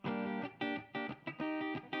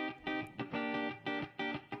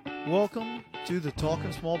Welcome to the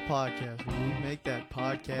Talking Small podcast, where we make that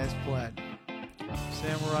podcast platinum.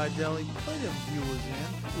 Samurai Deli, play them viewers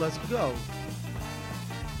in. Let's go.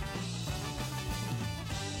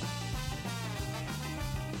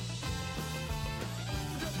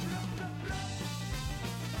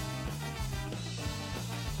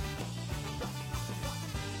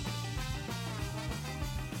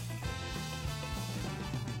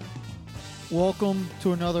 Welcome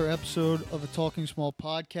to another episode of the Talking Small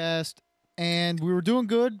podcast. And we were doing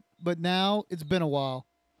good, but now it's been a while.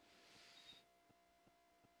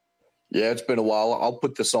 Yeah, it's been a while. I'll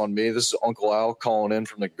put this on me. This is Uncle Al calling in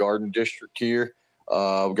from the Garden District here.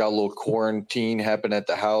 We've got a little quarantine happening at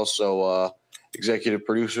the house, so executive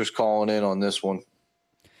producer's calling in on this one.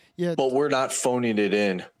 Yeah, but we're not phoning it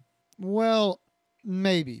in. Well,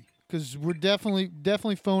 maybe, because we're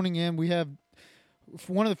definitely phoning in. We have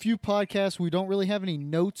one of the few podcasts we don't really have any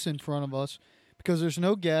notes in front of us because there's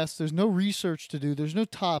no guests, there's no research to do, there's no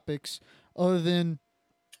topics other than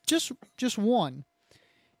just one.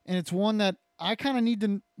 And it's one that I kind of need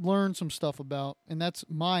to learn some stuff about, and that's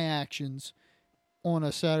my actions on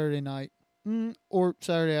a Saturday night or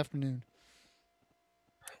Saturday afternoon.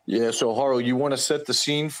 Yeah, so Harley, you want to set the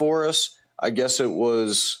scene for us? I guess it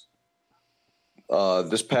was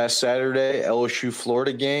this past Saturday, LSU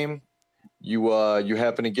Florida game. You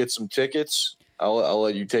happen to get some tickets. I'll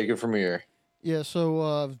let you take it from here. Yeah,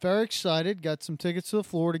 so very excited. Got some tickets to the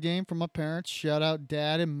Florida game from my parents. Shout out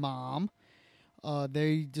Dad and Mom.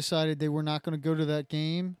 They decided they were not going to go to that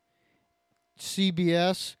game.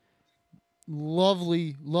 CBS,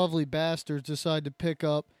 lovely bastards, decided to pick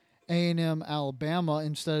up A&M Alabama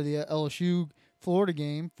instead of the LSU Florida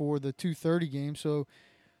game for the 2:30 game. So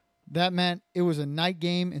that meant it was a night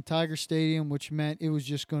game in Tiger Stadium, which meant it was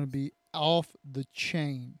just going to be off the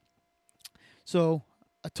chain. So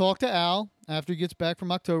I talked to Al after he gets back from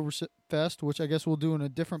Oktoberfest, which I guess we'll do in a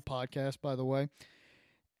different podcast, by the way.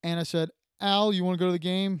 And I said, Al, you want to go to the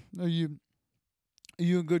game? Are you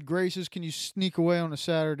in good graces? Can you sneak away on a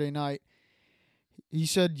Saturday night? He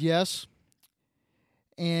said yes.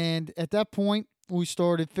 And at that point, we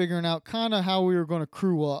started figuring out kind of how we were going to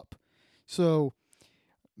crew up. So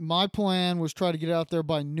my plan was try to get out there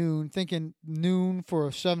by noon, thinking noon for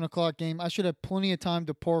a 7 o'clock game. I should have plenty of time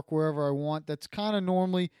to park wherever I want. That's kind of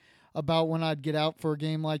normally about when I'd get out for a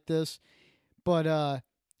game like this. But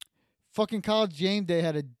fucking College Game Day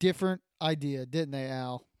had a different idea, didn't they,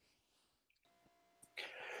 Al?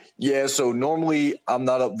 Yeah, so normally I'm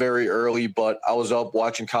not up very early, but I was up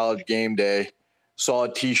watching College Game Day, saw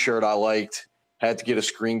a T-shirt I liked, had to get a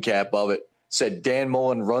screen cap of it. Said Dan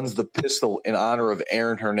Mullen runs the pistol in honor of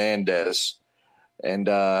Aaron Hernandez. And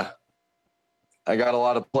I got a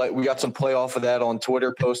lot of play. We got some play off of that on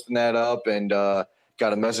Twitter, posting that up, and got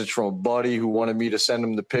a message from a buddy who wanted me to send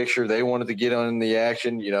him the picture. They wanted to get on the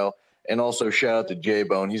action, you know, and also shout out to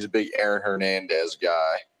J-Bone. He's a big Aaron Hernandez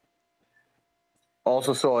guy.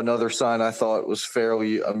 Also saw another sign I thought was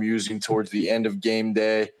fairly amusing towards the end of game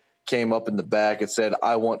day. Came up in the back. It said,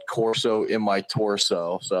 "I want Corso in my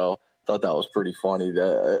torso." So thought that was pretty funny.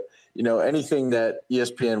 That anything that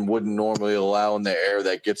ESPN wouldn't normally allow in the air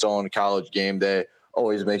that gets on College Game Day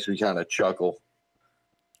always makes me kind of chuckle.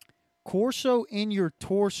 Corso in your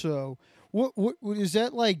torso. What is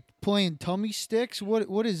that, like playing tummy sticks? What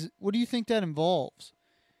do you think that involves?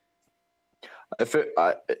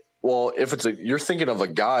 You're thinking of a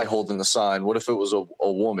guy holding the sign. What if it was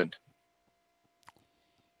a woman?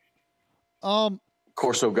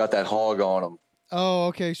 Corso got that hog on him. Oh,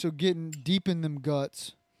 okay. So getting deep in them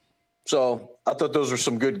guts. So I thought those were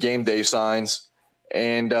some good game day signs.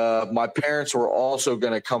 And my parents were also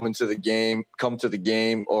going to come to the game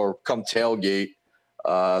or come tailgate.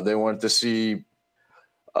 They wanted to see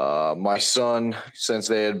my son since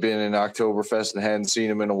they had been in Oktoberfest and hadn't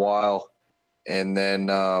seen him in a while. And then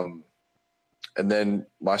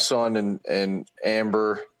my son and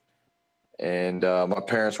Amber and my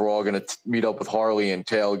parents were all going to meet up with Harley and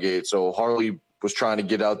tailgate. So Harley was trying to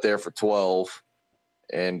get out there for 12,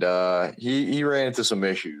 and he ran into some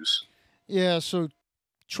issues. Yeah, so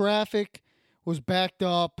traffic was backed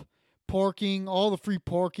up, parking, all the free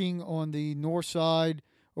parking on the north side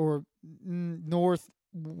or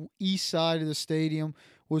northeast side of the stadium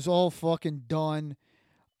was all fucking done.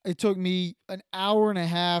 It took me an hour and a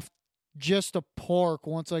half just to park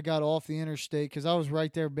once I got off the interstate because I was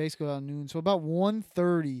right there basically about noon. So about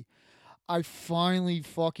 1:30, I finally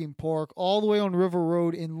fucking park all the way on River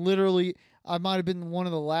Road, and literally I might have been one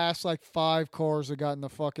of the last like 5 cars that got in the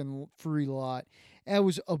fucking free lot. And it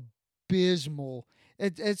was abysmal.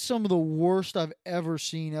 It's some of the worst I've ever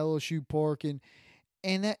seen LSU parking.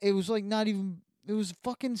 And it was like not even It was a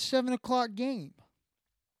fucking 7 o'clock game.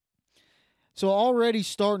 So already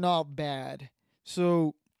starting out bad.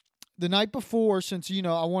 So the night before, since,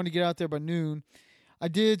 I wanted to get out there by noon, I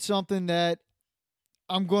did something that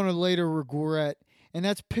I'm going to later regret, and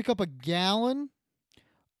that's pick up a gallon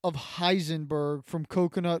of Heisenberg from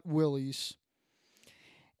Coconut Willie's.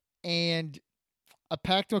 And I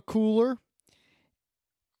packed a cooler.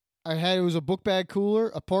 It was a book bag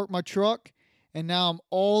cooler. I parked my truck, and now I'm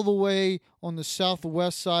all the way on the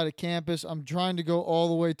southwest side of campus. I'm trying to go all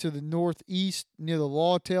the way to the northeast near the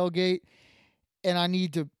Law tailgate, and I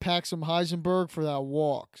need to pack some Heisenberg for that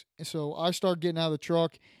walk. And so I start getting out of the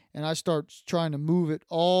truck, and I start trying to move it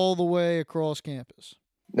all the way across campus.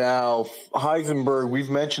 Now, Heisenberg, we've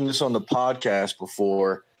mentioned this on the podcast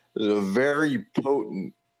before, is a very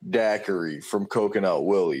potent daiquiri from Coconut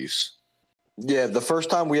Willie's. Yeah, the first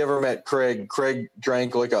time we ever met Craig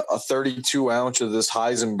drank like a 32 ounce of this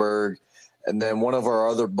Heisenberg, and then one of our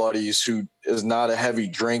other buddies who is not a heavy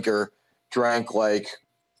drinker drank like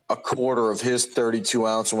a quarter of his 32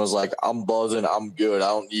 ounce and was like, I'm buzzing, I'm good, I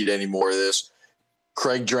don't need any more of this.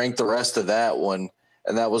 Craig drank the rest of that one,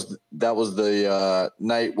 and that was the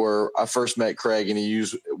night where I first met Craig, and he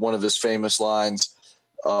used one of his famous lines,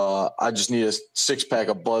 I just need a 6-pack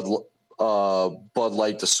of Bud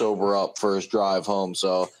Light to sober up for his drive home.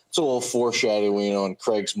 So it's a little foreshadowing on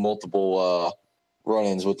Craig's multiple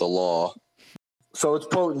run-ins with the law. So it's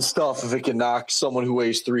potent stuff if it can knock someone who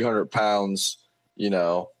weighs 300 pounds,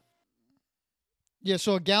 Yeah,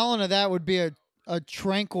 so a gallon of that would be a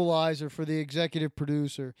tranquilizer for the executive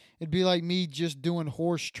producer. It'd be like me just doing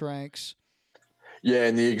horse tranks. Yeah,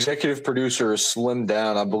 and the executive producer is slimmed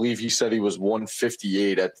down. I believe he said he was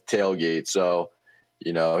 158 at the tailgate. So,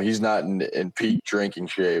 he's not in peak drinking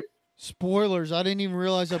shape. Spoilers, I didn't even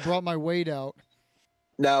realize I brought my weight out.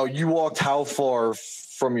 Now, you walked how far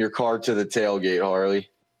from your car to the tailgate, Harley?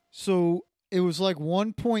 So it was like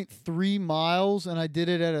 1.3 miles, and I did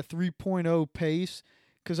it at a 3.0 pace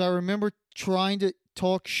because I remember trying to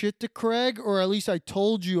talk shit to Craig, or at least I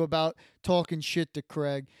told you about talking shit to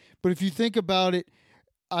Craig. But if you think about it,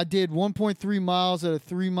 I did 1.3 miles at a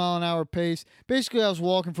 3 mile an hour pace. Basically, I was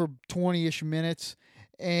walking for 20-ish minutes,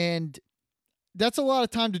 and that's a lot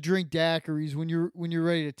of time to drink daiquiris when you're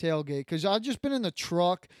ready to tailgate. Because I've just been in the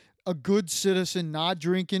truck, a good citizen, not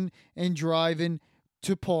drinking and driving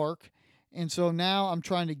to park, and so now I'm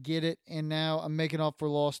trying to get it, and now I'm making up for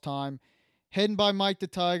lost time, heading by Mike the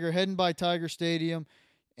Tiger, heading by Tiger Stadium,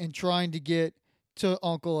 and trying to get to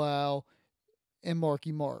Uncle Al and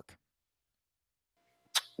Marky Mark.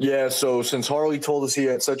 Yeah, so since Harley told us he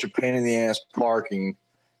had such a pain in the ass parking,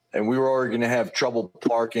 and we were already going to have trouble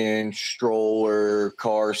parking, stroller,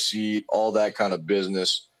 car seat, all that kind of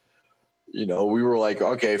business, we were like,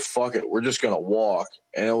 okay, fuck it. We're just going to walk.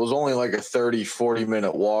 And it was only like a 30,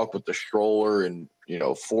 40-minute walk with the stroller and,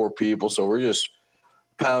 4 people. So we're just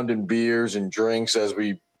pounding beers and drinks as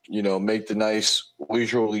we, make the nice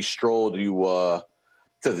leisurely stroll to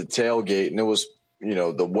the tailgate. And it was,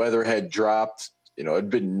 the weather had dropped. It'd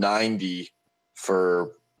been 90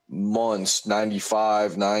 for months,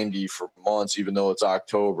 95, 90 for months, even though it's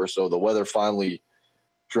October. So the weather finally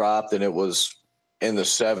dropped, and it was in the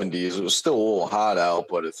 70s. It was still a little hot out,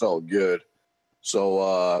 but it felt good.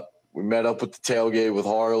 So we met up with the tailgate with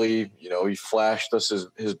Harley. He flashed us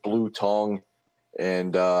his blue tongue,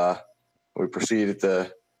 and we proceeded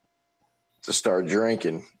to start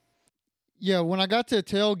drinking. Yeah, when I got to the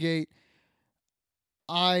tailgate,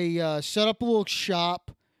 I set up a little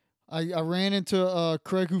shop. I ran into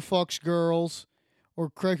Craig Who Fucks Girls, or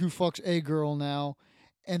Craig Who Fucks a Girl now.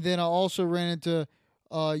 And then I also ran into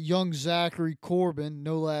young Zachary Corbin,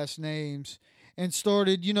 no last names, and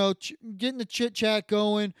started, getting the chit-chat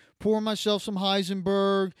going, pouring myself some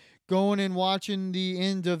Heisenberg, going and watching the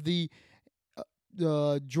end of the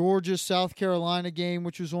Georgia-South Carolina game,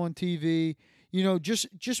 which was on TV.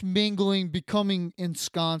 Just mingling, becoming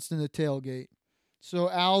ensconced in the tailgate. So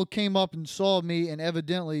Al came up and saw me, and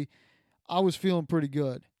evidently I was feeling pretty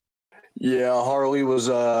good. Yeah, Harley was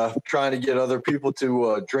trying to get other people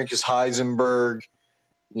to drink his Heisenberg,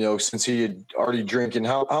 since he had already drinking.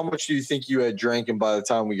 How much do you think you had drinking by the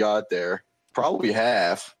time we got there? Probably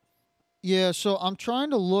half. Yeah, so I'm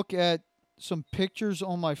trying to look at some pictures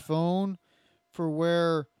on my phone for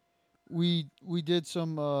where we did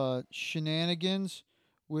some shenanigans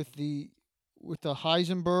with the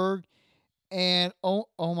Heisenberg. And oh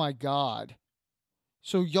my God.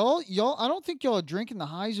 So y'all, I don't think y'all are drinking the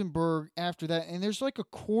Heisenberg after that, and there's like a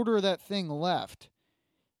quarter of that thing left.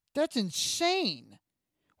 That's insane.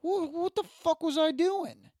 What the fuck was I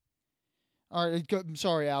doing? All right, I'm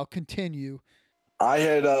sorry, Al. Continue.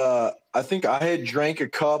 I think I had drank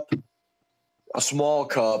a small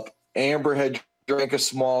cup. Amber had drank a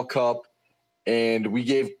small cup, and we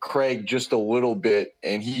gave Craig just a little bit,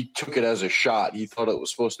 and he took it as a shot. He thought it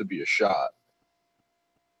was supposed to be a shot.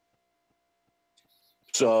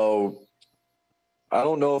 So I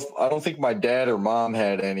don't think my dad or mom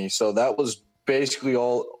had any. So that was basically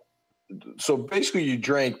all. So basically, you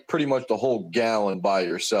drank pretty much the whole gallon by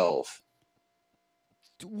yourself.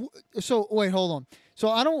 So wait, hold on. So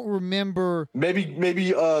I don't remember. Maybe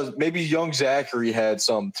young Zachary had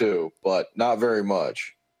some too, but not very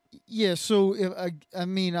much. Yeah. So if I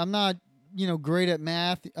mean, I'm not great at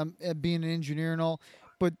math. I'm at being an engineer and all,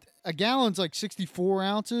 but a gallon's like 64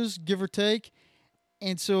 ounces, give or take.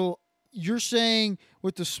 And so you're saying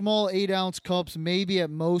with the small 8-ounce cups, maybe at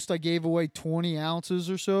most I gave away 20 ounces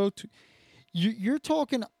or so. You're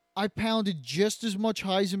talking. I pounded just as much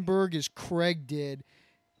Heisenberg as Craig did.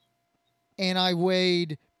 And I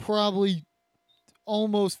weighed probably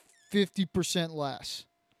almost 50% less.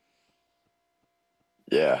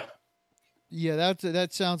 Yeah. Yeah,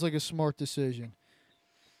 that sounds like a smart decision.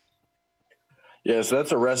 Yeah, so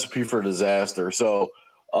that's a recipe for disaster. So,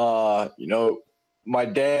 my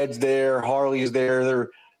dad's there, Harley's there.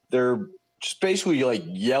 They're just basically like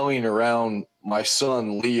yelling around my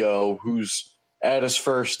son Leo, who's at his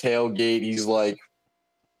first tailgate. He's like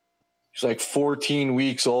 14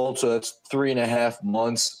 weeks old, so that's 3.5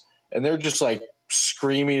 months. And they're just like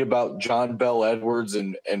screaming about John Bell Edwards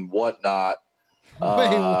and whatnot. Wait,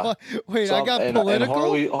 what? Wait, I got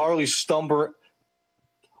political? And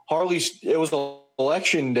Harley's, it was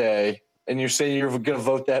election day, and you're saying you're going to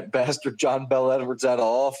vote that bastard John Bell Edwards out of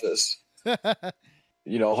office.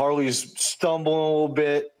 Harley's stumbling a little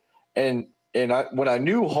bit. And when I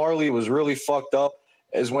knew Harley was really fucked up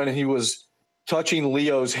is when he was touching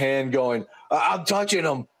Leo's hand going, I'm touching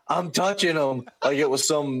him. Like it was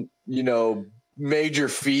some, major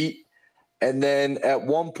feat. And then at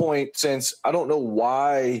one point, since I don't know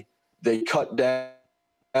why they cut down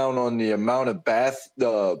on the amount of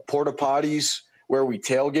the porta potties where we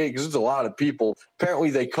tailgate, because there's a lot of people. Apparently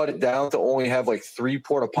they cut it down to only have like 3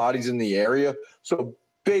 porta potties in the area. So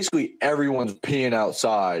basically everyone's peeing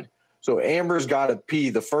outside. So Amber's got to pee.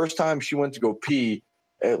 The first time she went to go pee,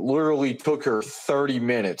 it literally took her 30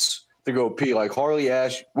 minutes to go pee. Like Harley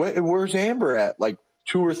asked, where's Amber at? Like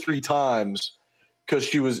 2 or 3 times because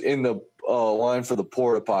she was in the line for the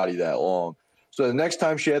porta potty that long. So the next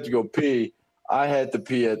time she had to go pee, I had to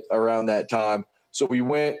pee at around that time. So we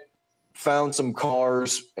went, found some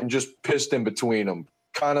cars, and just pissed in between them.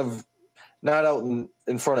 Kind of not out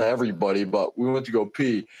in front of everybody, but we went to go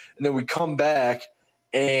pee. And then we come back,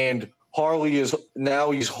 and Harley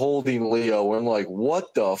he's holding Leo. And I'm like,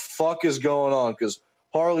 what the fuck is going on? Because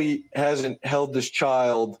Harley hasn't held this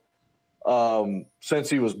child since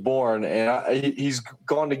he was born, and he's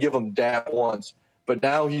gone to give him dap once, but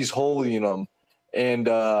now he's holding him. And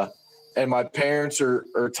my parents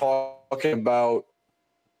are talking about,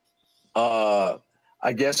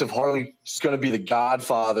 I guess if Harley's going to be the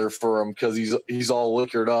godfather for him because he's all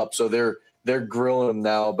liquored up. So they're grilling him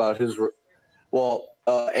now about his. Well,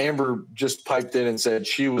 Amber just piped in and said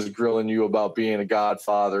she was grilling you about being a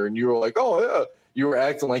godfather, and you were like, "Oh yeah." You were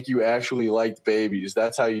acting like you actually liked babies.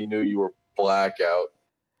 That's how you knew you were blackout.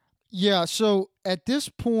 Yeah. So at this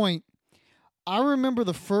point, I remember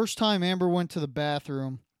the first time Amber went to the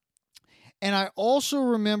bathroom, and I also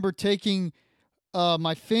remember taking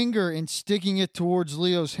my finger and sticking it towards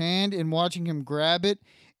Leo's hand and watching him grab it,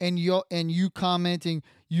 and you commenting,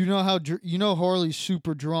 Harley's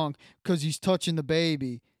super drunk because he's touching the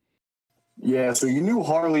baby. Yeah, so you knew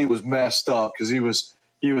Harley was messed up because he was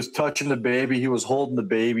touching the baby, he was holding the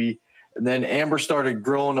baby, and then Amber started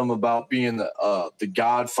grilling him about being the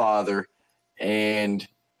godfather, and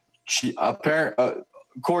she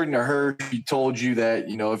according to her, she told you that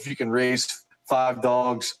if you can raise 5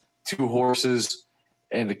 dogs, 2 horses,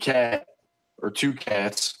 and a cat or 2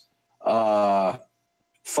 cats, I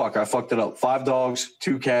fucked it up. 5 dogs,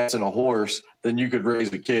 2 cats, and a horse, then you could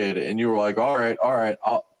raise a kid. And you were like, all right,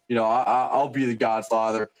 I'll be the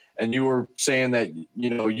godfather. And you were saying that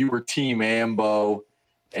you were Team Ambo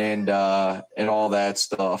and all that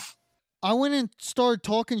stuff. I went and started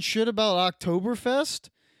talking shit about Oktoberfest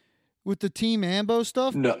with the Team Ambo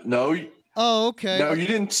stuff. No. Oh, okay. No, you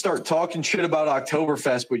didn't start talking shit about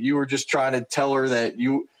Oktoberfest, but you were just trying to tell her that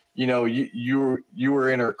you were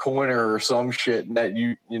in her corner or some shit, and that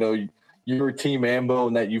you were Team Ambo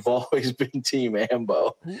and that you've always been Team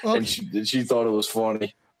Ambo. Okay. And she thought it was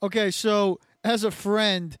funny. Okay, so as a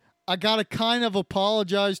friend, I gotta kind of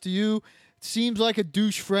apologize to you. It seems like a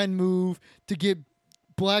douche friend move to get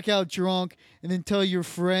blackout drunk and then tell your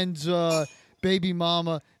friend's baby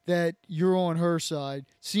mama that you're on her side.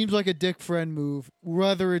 Seems like a dick friend move.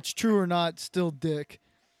 Whether it's true or not, still dick.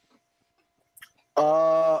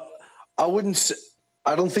 I wouldn't say,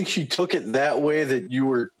 I don't think she took it that way that you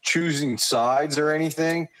were choosing sides or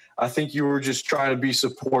anything. I think you were just trying to be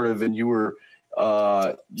supportive and you were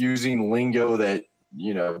using lingo that,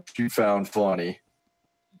 you found funny.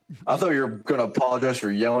 I thought you were going to apologize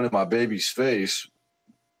for yelling at my baby's face,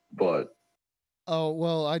 but. Oh,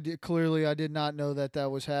 well, I did not know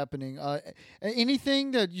that was happening.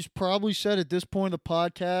 Anything that you probably said at this point in the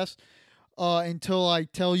podcast until I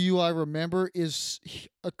tell you I remember is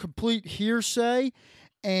a complete hearsay,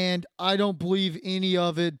 and I don't believe any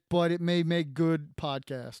of it, but it may make good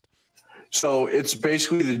podcast. So it's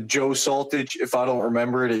basically the Joe Saltich, if I don't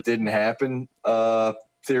remember it, it didn't happen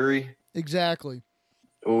theory. Exactly.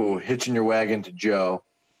 Oh, hitching your wagon to Joe.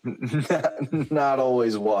 Not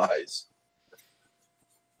always wise.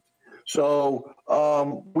 So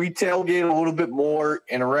we tailgate a little bit more,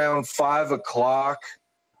 and around 5 o'clock,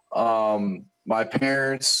 my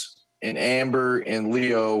parents and Amber and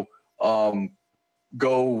Leo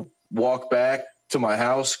go walk back to my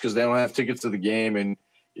house because they don't have tickets to the game, and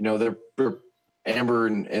they're Amber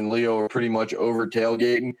and Leo are pretty much over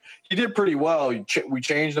tailgating. He did pretty well. We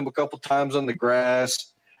changed him a couple times on the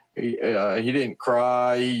grass. He didn't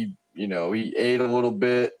cry. He ate a little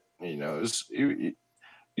bit. He was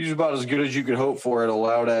about as good as you could hope for at a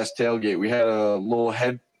loud ass tailgate. We had a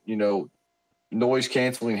little noise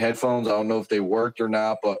canceling headphones. I don't know if they worked or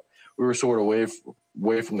not, but we were sort of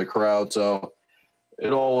away from the crowd. So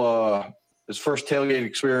it all his first tailgate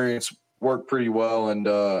experience worked pretty well, and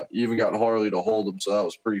even got Harley to hold him. So that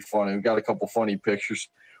was pretty funny. We got a couple funny pictures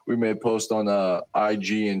we may post on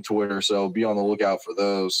IG and Twitter. So be on the lookout for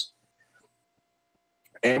those.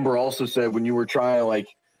 Amber also said when you were trying to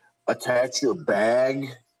attach your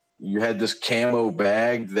bag, you had this camo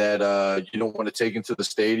bag that you don't want to take into the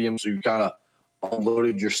stadium, so you kind of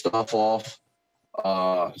unloaded your stuff off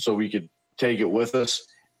so we could take it with us.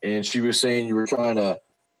 And she was saying you were trying to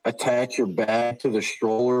attach your bag to the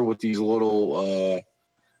stroller with these little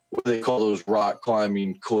what do they call those rock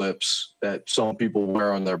climbing clips that some people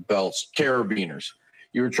wear on their belts, carabiners.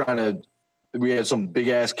 You were trying to – we had some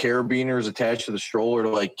big-ass carabiners attached to the stroller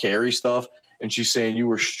to, carry stuff. And she's saying you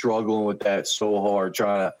were struggling with that so hard,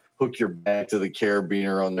 trying to hook your bag to the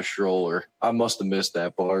carabiner on the stroller. I must have missed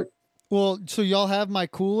that part. Well, so y'all have my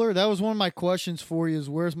cooler? That was one of my questions for you is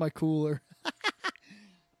where's my cooler?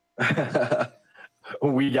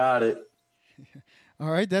 We got it. All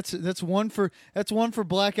right, that's one for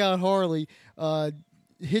Blackout Harley.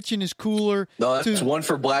 Hitching his cooler. No, that's one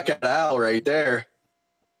for Blackout Al right there.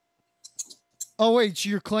 Oh, wait, so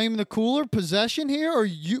you're claiming the cooler possession here? Or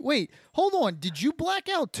you wait, hold on. Did you black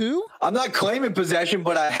out too? I'm not claiming possession,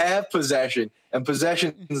 but I have possession. And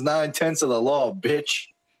possession is 9/10 of the law, bitch.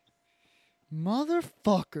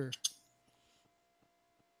 Motherfucker.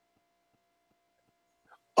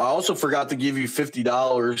 I also forgot to give you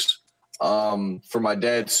 $50 for my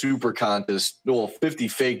dad's super contest. Well, 50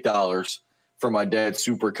 fake dollars for my dad's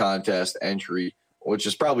super contest entry, which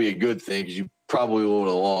is probably a good thing because you probably would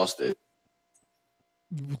have lost it.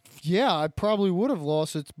 Yeah, I probably would have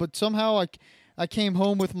lost it, but somehow I came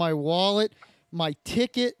home with my wallet, my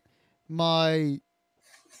ticket, I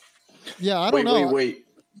don't know. Wait.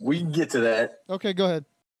 We can get to that. Okay, go ahead.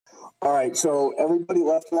 All right, so everybody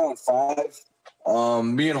left around 5.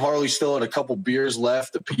 Me and Harley still had a couple beers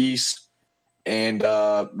left apiece, and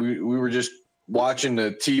we were just watching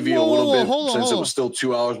the TV a little bit since it was still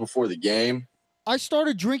 2 hours before the game. I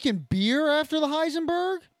started drinking beer after the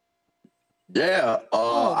Heisenberg? Yeah,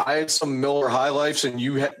 I had some Miller High Lifes, and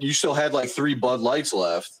you still had 3 Bud Lights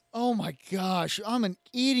left. Oh my gosh, I'm an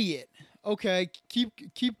idiot. Okay,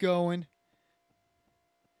 keep going.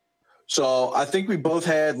 So I think we both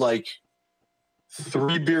had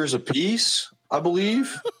 3 beers apiece, I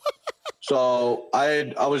believe. So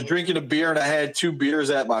I was drinking a beer and I had 2 beers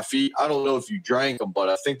at my feet. I don't know if you drank them, but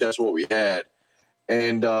I think that's what we had.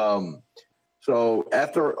 And so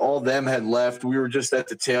after all them had left, we were just at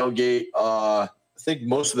the tailgate. I think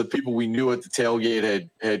most of the people we knew at the tailgate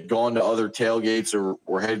had gone to other tailgates or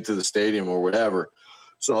were headed to the stadium or whatever.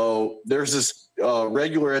 So there's this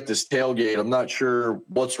regular at this tailgate. I'm not sure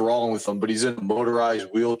what's wrong with him, but he's in a motorized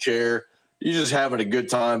wheelchair. He's just having a good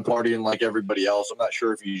time partying like everybody else. I'm not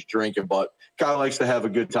sure if he's drinking, but kind of likes to have a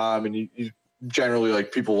good time. And he's generally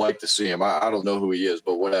people like to see him. I don't know who he is,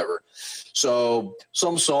 but whatever. So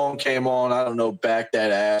some song came on, I don't know, Back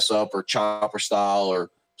That Ass Up or Chopper Style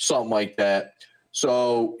or something like that.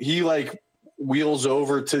 So he wheels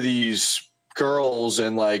over to these girls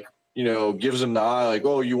and like, gives him the eye like,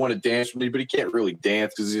 oh, you want to dance with me? But he can't really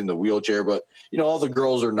dance because he's in the wheelchair. But, all the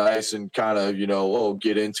girls are nice and kind of, oh,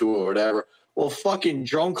 get into it or whatever. Well, fucking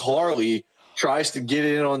drunk Harley tries to get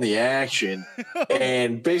in on the action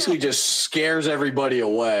and basically just scares everybody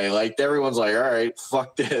away. Like everyone's like, all right,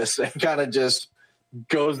 fuck this. And kind of just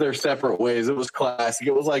goes their separate ways. It was classic.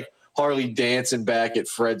 It was like Harley dancing back at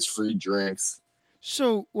Fred's free drinks.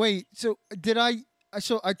 So wait, so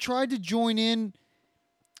I tried to join in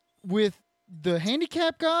with the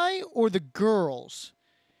handicap guy or the girls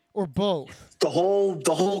or both? The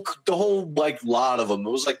whole like lot of them.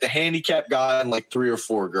 It was like the handicap guy and like 3 or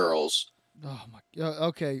 4 girls. Oh my god.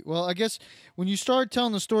 Okay. Well, I guess when you started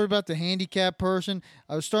telling the story about the handicap person,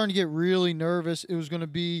 I was starting to get really nervous. It was going to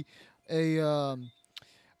be a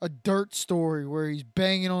dirt story where he's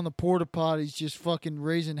banging on the porta potties, just fucking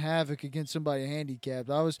raising havoc against somebody handicapped.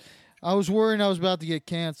 I was worrying I was about to get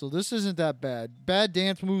canceled. This isn't that bad. Bad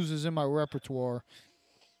dance moves is in my repertoire.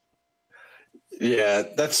 Yeah,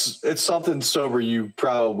 it's something sober you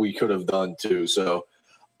probably could have done too. So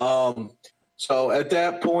at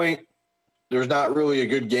that point, there's not really a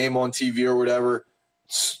good game on TV or whatever.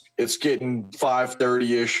 It's getting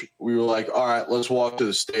 5:30-ish. We were like, all right, let's walk to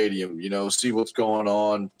the stadium, see what's going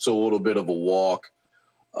on. It's a little bit of a walk.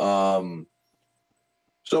 So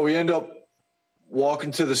we end up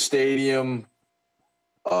walking to the stadium,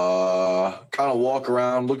 kind of walk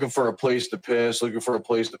around looking for a place to piss.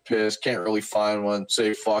 Can't really find one.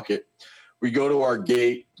 Say, fuck it. We go to our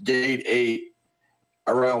gate 8,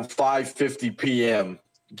 around 5:50 p.m.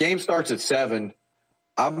 Game starts at 7.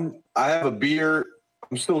 I have a beer.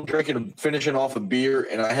 I'm still finishing off a beer,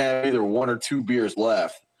 and I have either 1 or 2 beers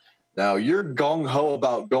left. Now, you're gung-ho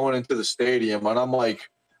about going into the stadium, and I'm like,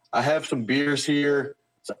 I have some beers here.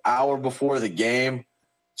 It's an hour before the game.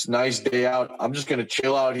 It's a nice day out. I'm just going to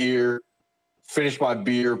chill out here, finish my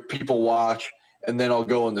beer, people watch, and then I'll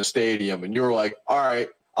go in the stadium. And you're like, all right,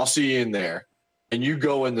 I'll see you in there. And you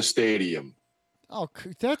go in the stadium. Oh,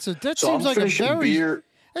 that seems like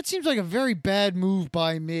that seems like a very bad move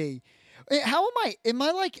by me. How am I? Am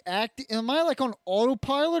I like acting? Am I like on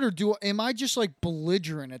autopilot, or am I just like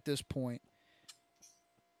belligerent at this point?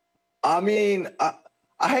 I mean, I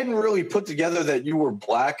hadn't really put together that you were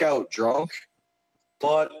blackout drunk,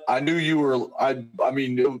 but I knew you were. I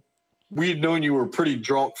mean, we'd known you were pretty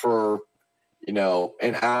drunk for,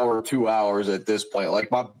 an hour, 2 hours at this point. Like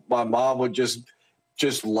my mom would just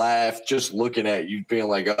laugh, just looking at you, being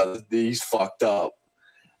like, oh, he's fucked up.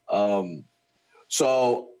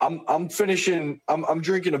 So I'm finishing. I'm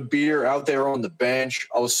drinking a beer out there on the bench.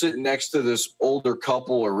 I was sitting next to this older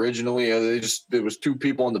couple originally. There was 2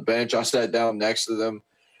 people on the bench. I sat down next to them.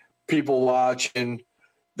 People watching.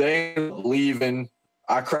 They end up leaving.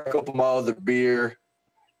 I crack open my other beer.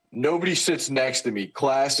 Nobody sits next to me.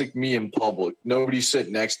 Classic me in public. Nobody sit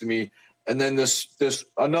next to me. And then this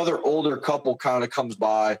another older couple kind of comes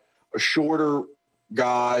by. A shorter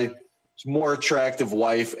guy, more attractive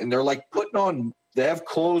wife, and they're like putting on. They have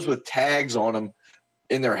clothes with tags on them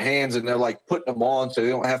in their hands, and they're like putting them on so they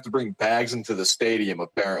don't have to bring bags into the stadium,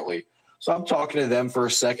 apparently. So I'm talking to them for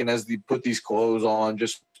a second as they put these clothes on,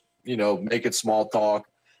 just, making small talk.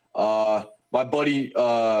 My buddy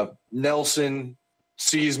Nelson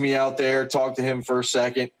sees me out there, talk to him for a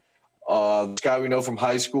second. This guy we know from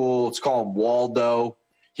high school, let's call him Waldo.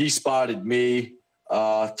 He spotted me,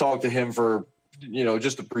 talked to him for,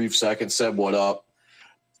 just a brief second, said what up.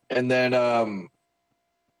 And then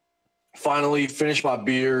finally finished my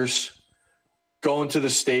beers, going to the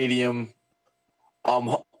stadium.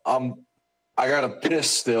 I got a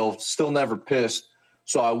piss still never pissed.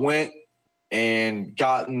 So I went and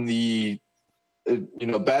gotten the,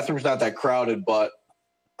 bathroom's not that crowded, but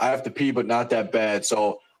I have to pee, but not that bad.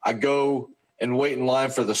 So I go and wait in line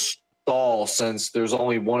for the stall, since there's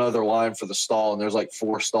only one other line for the stall and there's like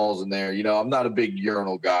 4 stalls in there. I'm not a big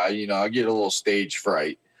urinal guy. I get a little stage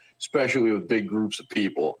fright, especially with big groups of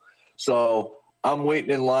people. So I'm waiting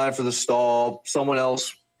in line for the stall. Someone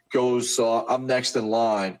else goes, so I'm next in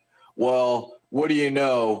line. Well, what do you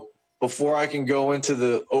know? Before I can go into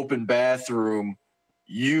the open bathroom,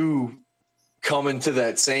 you come into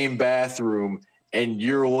that same bathroom and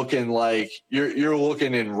you're looking like you're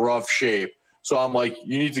looking in rough shape. So I'm like,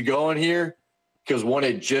 you need to go in here because one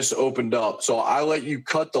had just opened up. So I let you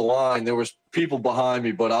cut the line. There was people behind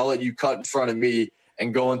me, but I'll let you cut in front of me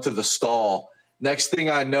and go into the stall. Next thing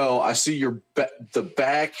I know, I see the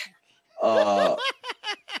back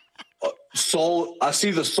sole. I see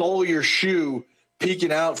the sole of your shoe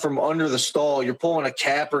peeking out from under the stall. You're pulling a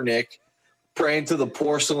Kaepernick, praying to the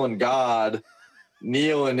porcelain god,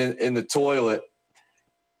 kneeling in the toilet.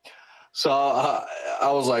 So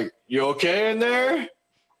I was like, "You okay in there?"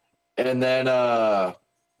 And then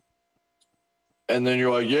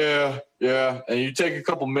you're like, "Yeah," and you take a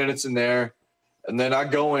couple minutes in there, and then I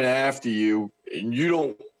go in after you, and you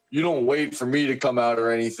don't wait for me to come out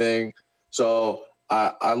or anything. So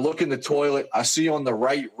I look in the toilet. I see on the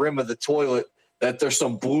right rim of the toilet that there's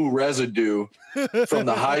some blue residue from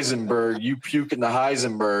the Heisenberg. You puke in the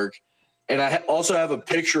Heisenberg. And I also have a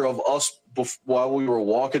picture of us while we were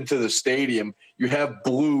walking to the stadium. You have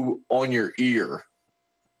blue on your ear.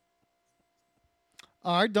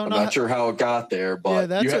 All right, I'm not sure how it got there, but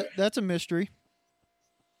that's a mystery.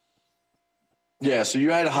 Yeah, so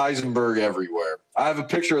you had Heisenberg everywhere. I have a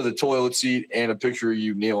picture of the toilet seat and a picture of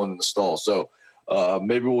you kneeling in the stall. So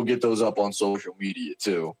maybe we'll get those up on social media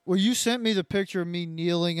too. Well, you sent me the picture of me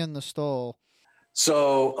kneeling in the stall.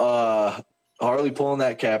 So Harley pulling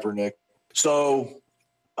that Kaepernick. So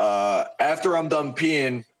after I'm done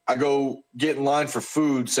peeing, I go get in line for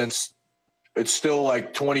food since it's still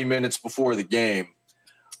like 20 minutes before the game.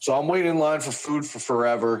 So I'm waiting in line for food for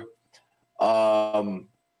forever.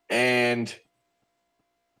 And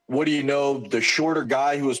what do you know? The shorter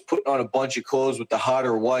guy who was putting on a bunch of clothes with the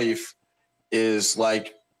hotter wife is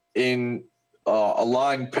like in a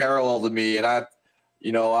line parallel to me. And I'm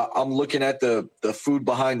looking at the food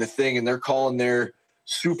behind the thing, and they're calling their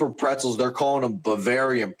super pretzels. They're calling them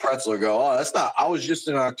Bavarian pretzel. I go, oh, that's not, I was just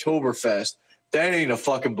in Oktoberfest. That ain't a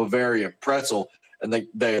fucking Bavarian pretzel. And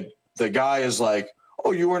the guy is like,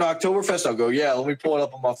 oh, you were in Oktoberfest? I'll go, yeah, let me pull it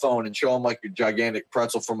up on my phone and show him like a gigantic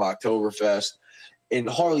pretzel from Oktoberfest. And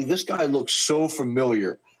Harley, this guy looks so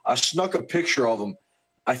familiar. I snuck a picture of him.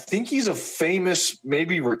 I think he's a famous,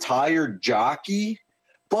 maybe retired jockey,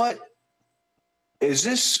 but is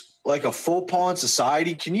this like a faux pas in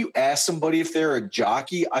society? Can you ask somebody if they're a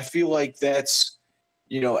jockey? I feel like that's,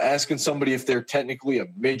 asking somebody if they're technically a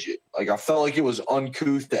midget. Like, I felt like it was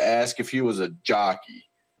uncouth to ask if he was a jockey.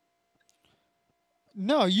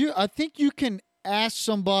 No, I think you can ask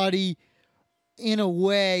somebody in a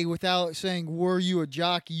way without saying, were you a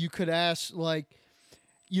jockey? You could ask, like,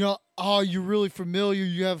 oh, you're really familiar.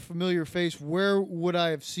 You have a familiar face. Where would I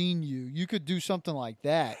have seen you? You could do something like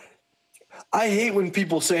that. I hate when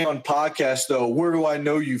people say on podcasts, though, where do I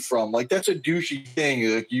know you from? Like, that's a douchey thing.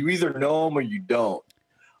 Like, you either know them or you don't.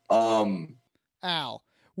 Al,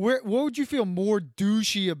 what would you feel more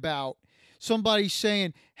douchey about? Somebody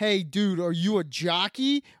saying, hey, dude, are you a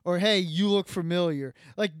jockey? Or, hey, you look familiar.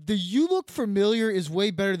 Like, the you look familiar is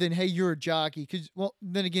way better than, hey, you're a jockey. Because, well,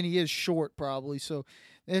 then again, he is short probably. So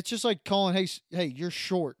it's just like calling, hey, you're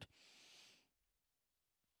short.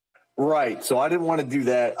 Right. So I didn't want to do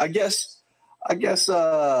that. I guess,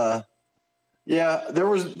 yeah,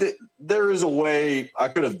 there is a way I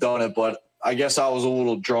could have done it, but I guess I was a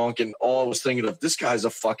little drunk and all I was thinking of, this guy's a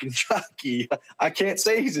fucking jockey. I can't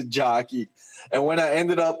say he's a jockey. And when I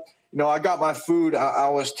ended up, I got my food, I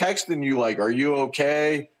was texting you like, are you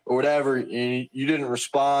okay? Or whatever. And you didn't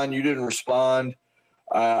respond.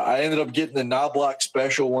 I ended up getting the Knobloch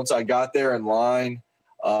special once I got there in line.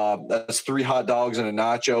 That's 3 hot dogs and a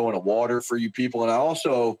nacho and a water for you people. And I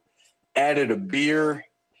also added a beer.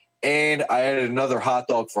 And I added another hot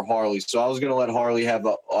dog for Harley. So I was going to let Harley have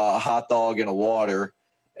a hot dog and a water,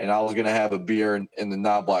 and I was going to have a beer in the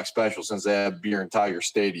Knobloch special since they have beer in Tiger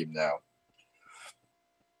Stadium now.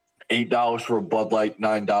 $8 for a Bud Light,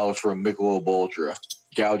 $9 for a Michelob Ultra.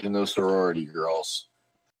 Gouging those sorority girls.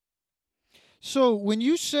 So when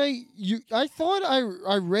you say I thought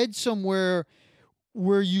I read somewhere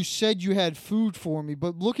where you said you had food for me,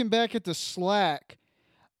 but looking back at the Slack,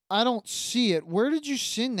 I don't see it. Where did you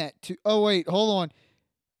send that to? Oh, wait, hold on.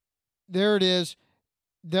 There it is.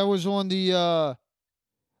 That was on the,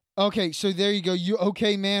 okay, so there you go. You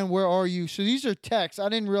okay, man, where are you? So these are texts. I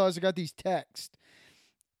didn't realize I got these texts.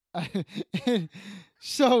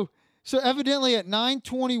 So evidently at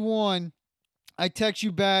 9:21, I text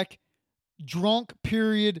you back, drunk,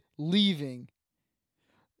 period, leaving.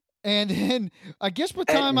 And then I guess by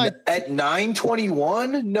the time at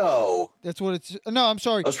 9:21, no, that's what it's. No, I'm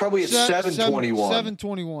sorry. It was probably at 7:21.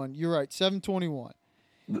 7:21. You're right. 7:21.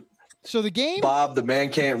 So the game. Bob, the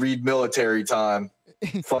man can't read military time.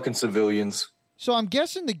 Fucking civilians. So I'm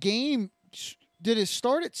guessing the game did it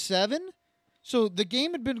start at 7? So the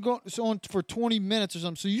game had been going on for 20 minutes or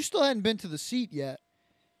something. So you still hadn't been to the seat yet.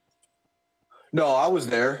 No, I was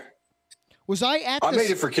there. Was I at? I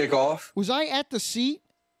made it for kickoff. Was I at the seat?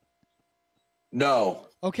 No.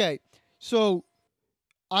 Okay, so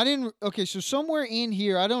I didn't. Okay, so somewhere in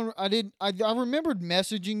here, I remembered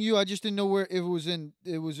messaging you. I just didn't know where it was in.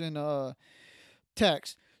 It was in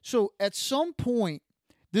text. So at some point,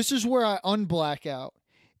 this is where I unblack out.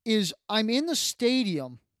 is I'm in the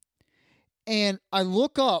stadium and I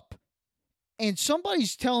look up and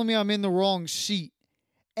somebody's telling me I'm in the wrong seat.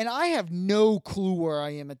 And I have no clue where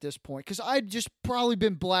I am at this point because I'd just probably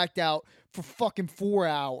been blacked out for fucking 4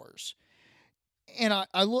 hours. And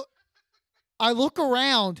I look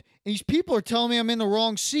around and these people are telling me I'm in the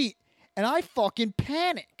wrong seat. And I fucking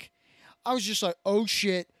panic. I was just like, oh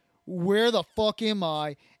shit, where the fuck am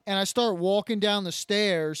I? And I start walking down the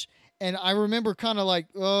stairs. And I remember kind of like,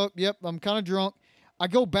 oh, yep, I'm kind of drunk. I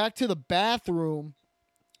go back to the bathroom.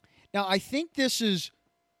 Now, I think this is.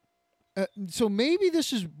 So maybe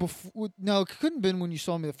this is before. No, it couldn't have been when you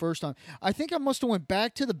saw me the first time. I think I must have went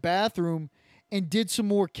back to the bathroom and did some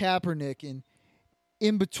more Kaepernick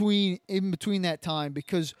in between that time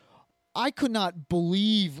because I could not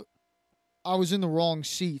believe I was in the wrong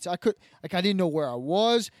seats. I didn't know where I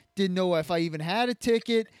was, didn't know if I even had a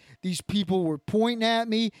ticket. These people were pointing at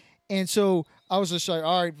me, and so I was just like,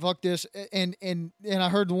 all right, fuck this. And I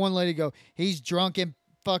heard the one lady go, he's drunk and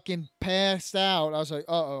fucking passed out. I was like,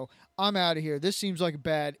 uh-oh, I'm out of here. This seems like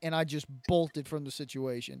bad. And I just bolted from the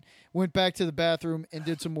situation. Went back to the bathroom and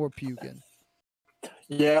did some more puking.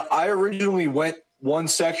 Yeah, I originally went one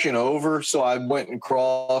section over, so I went and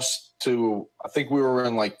crossed to, I think we were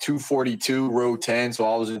in like 242 row 10, so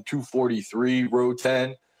I was in 243 row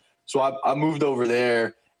 10. So I moved over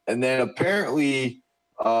there, and then apparently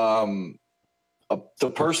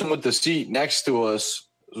the person with the seat next to us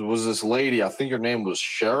was this lady. I think her name was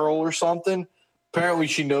Cheryl or something. Apparently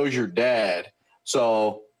she knows your dad.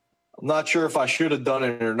 So I'm not sure if I should have done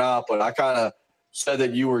it or not, but I kind of said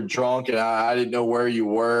that you were drunk and I didn't know where you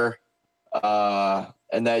were,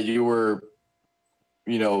 and that you were,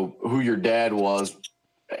 who your dad was.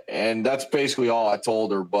 And that's basically all I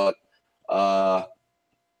told her. But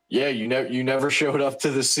yeah, you never showed up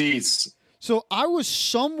to the seats. So I was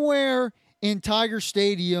somewhere in Tiger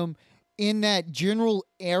Stadium in that general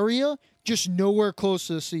area, just nowhere close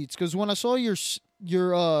to the seats. Because when I saw your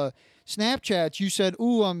Snapchats, you said,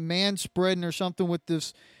 "Ooh, I'm man spreading or something with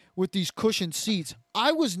these cushioned seats."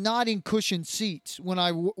 I was not in cushioned seats when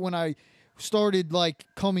I started like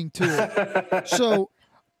coming to it. So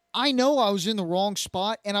I know I was in the wrong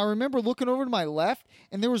spot, and I remember looking over to my left,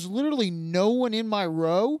 and there was literally no one in my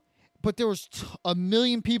row, but there was a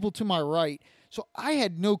million people to my right. So I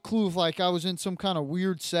had no clue if like I was in some kind of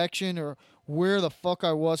weird section or where the fuck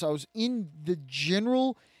I was. I was in the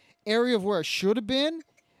general area of where I should have been,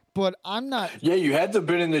 but I'm not. Yeah, you had to have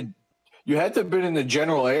been in the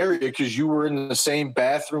general area because you were in the same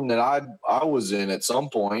bathroom that I was in at some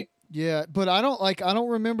point. Yeah, but I don't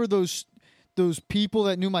remember those people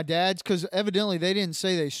that knew my dad's because evidently they didn't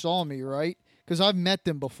say they saw me, right? Because I've met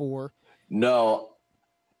them before. No.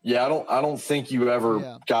 Yeah, I don't think you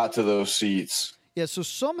ever got to those seats. Yeah, so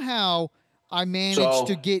somehow I managed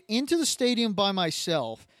to get into the stadium by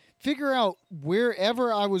myself, figure out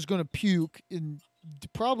wherever I was going to puke, and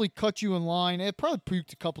probably cut you in line. I probably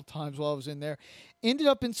puked a couple times while I was in there. Ended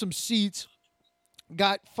up in some seats,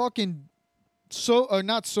 got fucking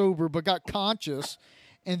not sober, but got conscious,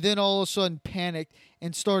 and then all of a sudden panicked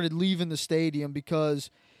and started leaving the stadium because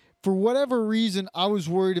for whatever reason, I was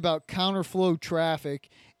worried about counterflow traffic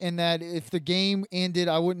and that if the game ended,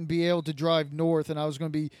 I wouldn't be able to drive north and I was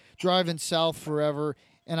going to be driving south forever.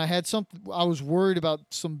 And I was worried about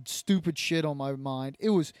some stupid shit on my mind.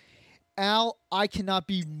 It was, Al, I cannot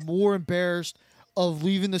be more embarrassed of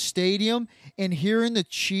leaving the stadium and hearing the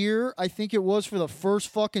cheer, I think it was for the first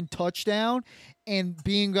fucking touchdown, and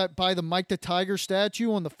being by the Mike the Tiger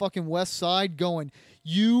statue on the fucking west side going,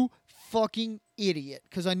 "You fucking idiot,"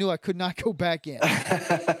 because I knew I could not go back in.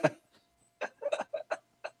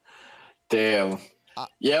 Damn.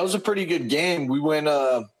 Yeah, it was a pretty good game. We went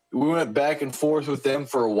back and forth with them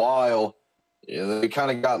for a while. Yeah, they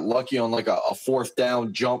kind of got lucky on like a fourth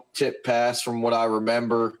down jump tip pass from what I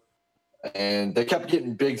remember. And they kept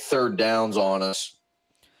getting big third downs on us.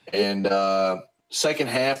 And second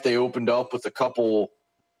half, they opened up with a couple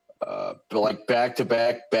like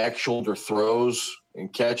back-to-back back shoulder throws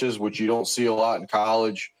and catches, which you don't see a lot in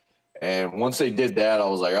college. And once they did that, I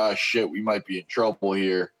was like, oh, shit, we might be in trouble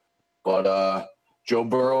here. But Joe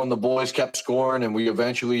Burrow and the boys kept scoring, and we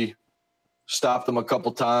eventually stopped them a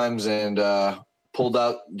couple times and got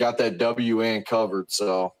that W and covered.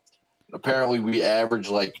 So apparently we averaged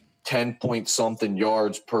like 10-point-something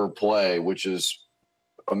yards per play, which is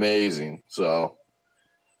amazing. So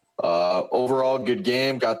overall, good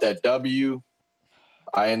game. Got that W.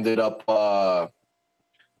 I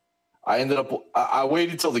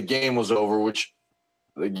waited till the game was over, which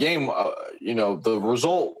the game, the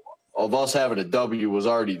result of us having a W was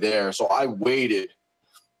already there. So I waited,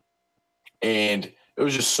 and it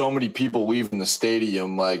was just so many people leaving the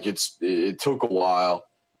stadium. Like it took a while,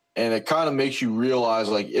 and it kind of makes you realize,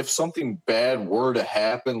 like, if something bad were to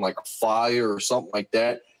happen, like a fire or something like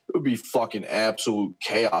that, it would be fucking absolute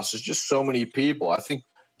chaos. There's just so many people. I think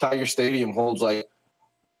Tiger Stadium holds like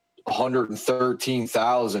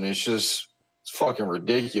 113,000. It's fucking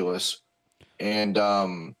ridiculous. And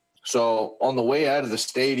so on the way out of the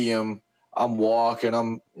stadium, I'm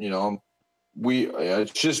walking.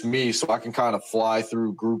 It's just me, so I can kind of fly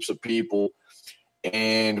through groups of people.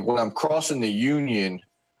 And when I'm crossing the Union,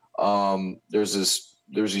 there's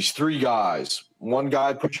these three guys. One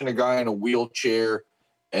guy pushing a guy in a wheelchair,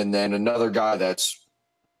 and then another guy that's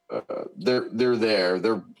they're there.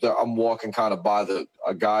 I'm walking kind of by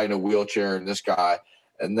a guy in a wheelchair and this guy,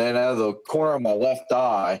 and then out of the corner of my left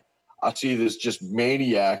eye, I see this just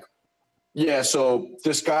maniac. Yeah, so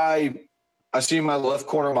this guy, I see in my left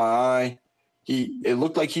corner of my eye. It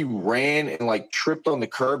looked like he ran and like tripped on the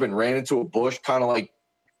curb and ran into a bush, kind of like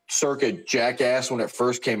circa Jackass when it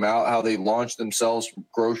first came out, how they launched themselves from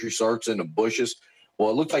grocery carts into bushes. Well,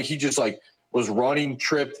 it looked like he just like was running,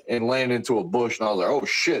 tripped, and landed into a bush. And I was like, oh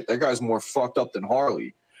shit, that guy's more fucked up than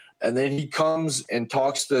Harley. And then he comes and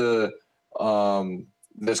talks to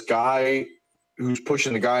this guy who's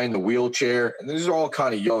pushing the guy in the wheelchair. And these are all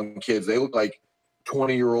kind of young kids. They look like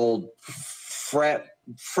 20-year-old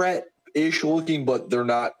frat-ish looking, but they're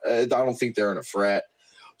not. I don't think they're in a frat.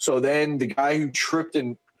 So then the guy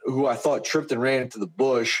who I thought tripped and ran into the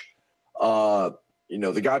bush, the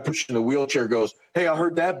guy pushing the wheelchair goes, hey, I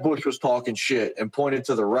heard that bush was talking shit, and pointed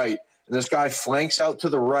to the right. And this guy flanks out to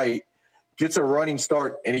the right, gets a running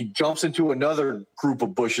start, and he jumps into another group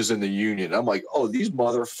of bushes in the Union. I'm like, oh, these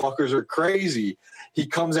motherfuckers are crazy. He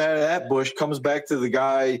comes out of that bush, comes back to the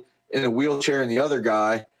guy in the wheelchair and the other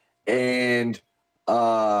guy, and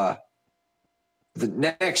the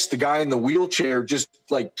guy in the wheelchair just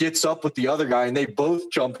like gets up with the other guy, and they both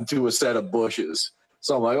jump into a set of bushes.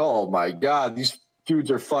 So I'm like, oh my God, these dudes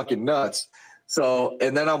are fucking nuts. So,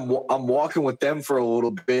 and then I'm walking with them for a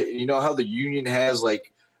little bit. You know how the Union has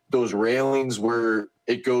like those railings where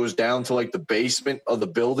it goes down to like the basement of the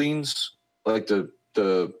buildings, like the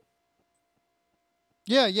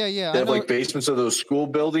Yeah. They have like basements of those school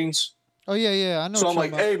buildings. Oh yeah. I know. So I'm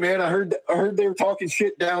like, hey man, I heard they were talking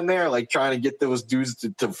shit down there, like trying to get those dudes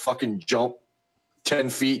to fucking jump 10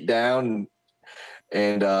 feet down,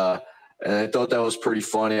 and I thought that was pretty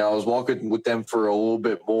funny. I was walking with them for a little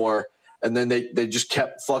bit more, and then they just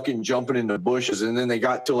kept fucking jumping in the bushes, and then they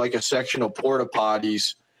got to like a section of porta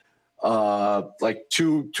potties. Like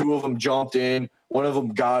two of them jumped in. One of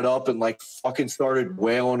them got up and like fucking started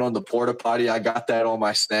wailing on the porta potty. I got that on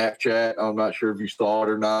my Snapchat. I'm not sure if you saw it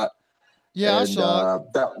or not. Yeah, I saw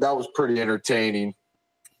it. That was pretty entertaining.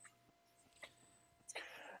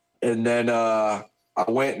 And then I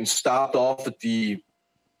went and stopped off at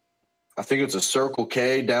I think it's a Circle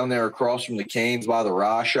K down there across from the Canes by the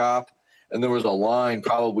Raw shop. And there was a line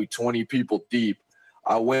probably 20 people deep.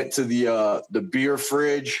 I went to the beer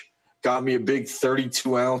fridge, got me a big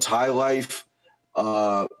 32-ounce High Life,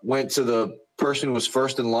 went to the person who was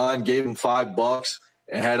first in line, gave him $5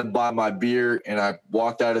 and had him buy my beer. And I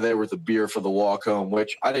walked out of there with a beer for the walk home,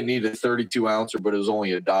 which I didn't need a 32-ouncer, but it was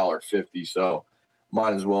only $1.50. So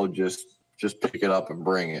might as well just pick it up and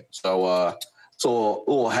bring it. So it's a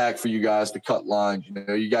little hack for you guys to cut lines. You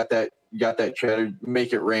know, you got that cheddar,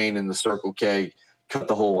 make it rain in the Circle K, cut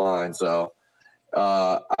the whole line. So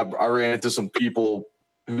I ran into some people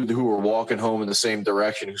who were walking home in the same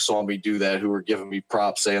direction who saw me do that, who were giving me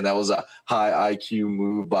props, saying that was a high IQ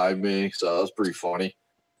move by me. So that was pretty funny.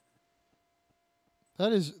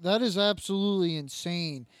 That is absolutely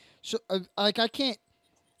insane. So like I can't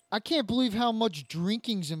believe how much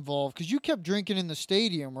drinking's involved, because you kept drinking in the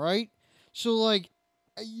stadium, right? So like,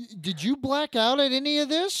 did you black out at any of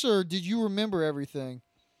this, or did you remember everything?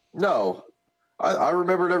 No, I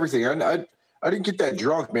remembered everything. I didn't get that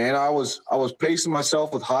drunk, man. I was pacing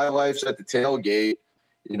myself with High Lifes at the tailgate,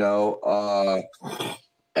 you know,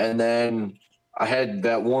 and then I had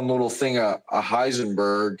that one little thing, a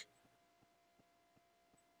Heisenberg.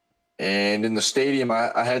 And in the stadium,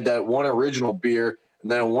 I had that one original beer, and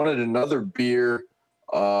then I wanted another beer.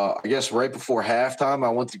 I guess right before halftime, I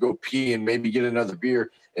went to go pee and maybe get another beer.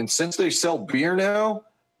 And since they sell beer now,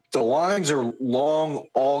 the lines are long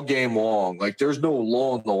all game long. Like there's no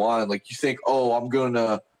lull in the line. Like you think, oh, I'm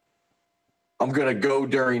gonna go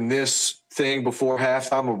during this thing before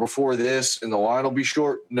halftime or before this, and the line will be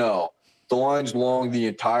short. No, the line's long the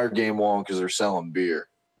entire game long because they're selling beer.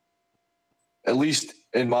 At least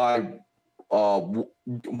in my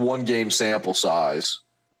one game sample size.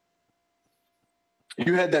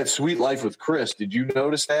 You had that sweet life with Chris. Did you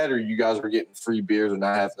notice that, or you guys were getting free beers and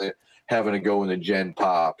not having to go in the Gen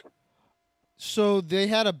Pop? So they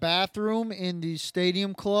had a bathroom in the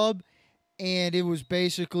stadium club, and it was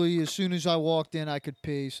basically as soon as I walked in, I could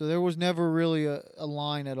pee. So there was never really a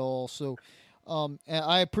line at all. So and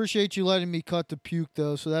I appreciate you letting me cut the puke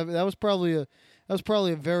though. So that was probably a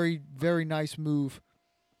very very nice move.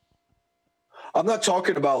 I'm not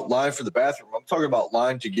talking about line for the bathroom. I'm talking about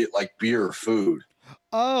line to get like beer or food.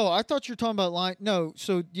 Oh, I thought you were talking about line. No,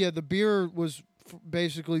 so yeah, the beer was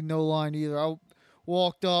basically no line either. I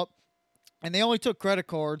walked up, and they only took credit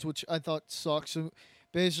cards, which I thought sucks. So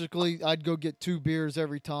basically, I'd go get 2 beers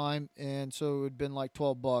every time, and so it would been like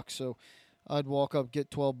 $12. So I'd walk up, get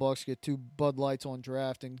 $12, get 2 Bud Lights on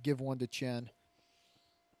draft, and give one to Chen.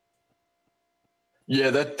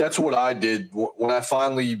 Yeah, that's what I did when I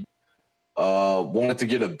finally wanted to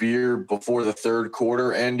get a beer before the third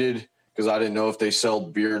quarter ended, because I didn't know if they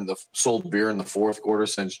sold beer in the fourth quarter,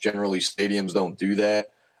 since generally stadiums don't do that.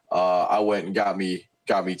 I went and got me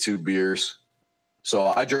 2 beers. So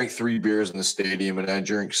I drank 3 beers in the stadium, and I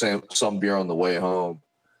drank some beer on the way home.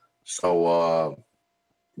 So,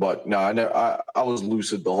 but no, I was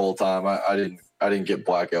lucid the whole time. I didn't get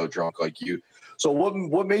blackout drunk like you. So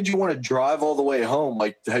what made you want to drive all the way home?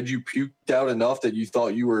 Like, had you puked out enough that you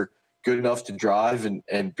thought you were good enough to drive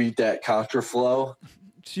and beat that contraflow?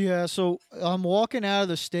 Yeah, so I'm walking out of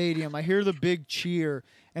the stadium. I hear the big cheer,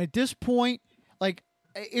 and at this point, like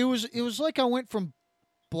it was like I went from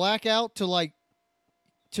blackout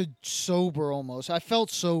to sober almost. I felt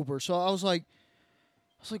sober, so I was like,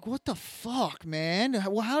 what the fuck, man?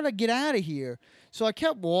 How did I get out of here? So I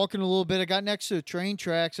kept walking a little bit. I got next to the train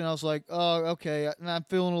tracks, and I was like, oh, okay. And I'm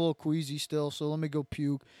feeling a little queasy still, so let me go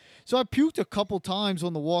puke. So I puked a couple times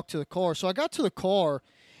on the walk to the car. So I got to the car,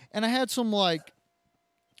 and I had some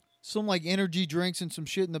energy drinks and some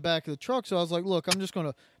shit in the back of the truck. So I was like, look, I'm just going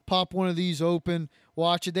to pop one of these open,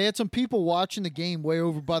 watch it. They had some people watching the game way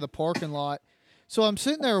over by the parking lot. So I'm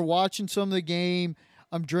sitting there watching some of the game.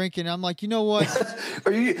 I'm drinking. I'm like, you know what?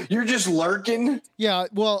 You're just lurking? Yeah,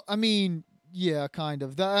 well, I mean, yeah, kind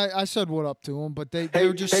of. I said what up to them, but they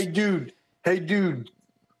were just... Hey, dude.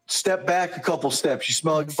 Step back a couple steps. You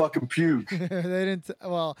smell like fucking puke. They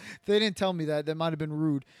didn't tell me that. That might have been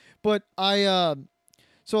rude. But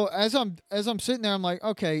so as I'm sitting there, I'm like,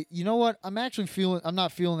 okay, you know what? I'm not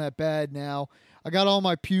feeling that bad now. I got all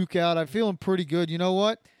my puke out. I'm feeling pretty good. You know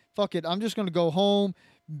what? Fuck it. I'm just gonna go home,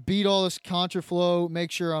 beat all this contraflow,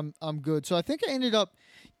 make sure I'm good. So I think I ended up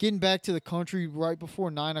getting back to the country right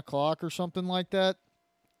before 9:00 or something like that.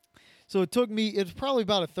 So it's probably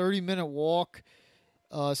about a 30-minute walk.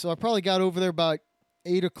 So I probably got over there about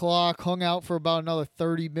 8:00, hung out for about another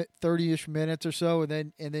 30-ish minutes or so,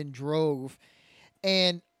 and then drove.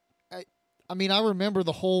 And I mean, I remember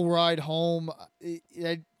the whole ride home.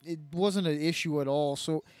 It wasn't an issue at all.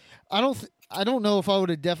 So I don't know if I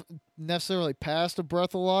would have necessarily passed a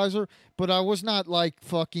breathalyzer, but I was not like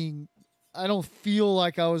fucking. I don't feel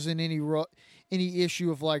like I was in any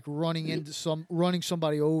issue of like running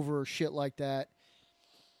somebody over or shit like that.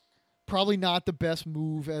 Probably not the best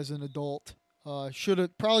move as an adult. Should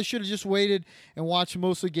have just waited and watched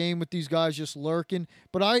most of the game with these guys just lurking.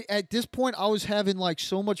 But at this point I was having like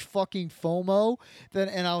so much fucking FOMO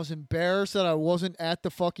and I was embarrassed that I wasn't at the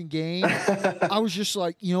fucking game. I was just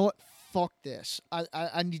like, you know what? Fuck this.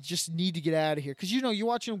 I just need to get out of here. Because, you know, you're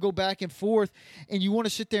watching them go back and forth, and you want to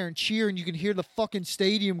sit there and cheer, and you can hear the fucking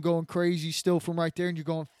stadium going crazy still from right there, and you're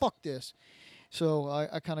going, fuck this. So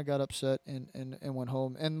I kind of got upset and went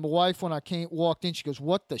home. And my wife, when I walked in, she goes,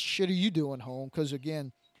 what the shit are you doing home? Because,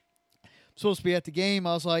 again, I'm supposed to be at the game.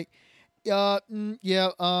 I was like,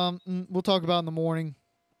 we'll talk about it in the morning.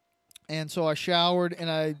 And so I showered,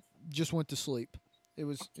 and I just went to sleep. It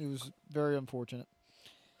was very unfortunate.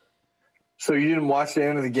 So you didn't watch the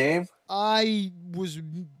end of the game? I was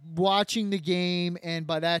watching the game, and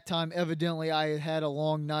by that time, evidently, I had had a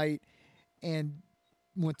long night and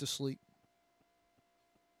went to sleep.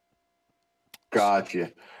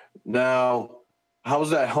 Gotcha. Now, how was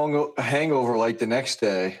that hangover like the next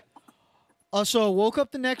day? So I woke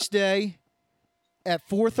up the next day at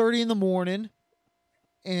 4:30 in the morning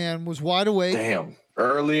and was wide awake. Damn,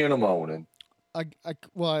 early in the morning.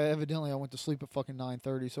 Evidently I went to sleep at fucking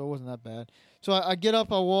 9:30, so it wasn't that bad. So I get up,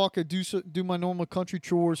 I walk, I do my normal country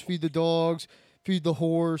chores, feed the dogs, feed the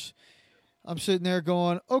horse. I'm sitting there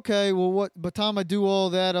going, okay, well, by the time I do all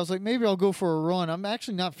that, I was like, maybe I'll go for a run. I'm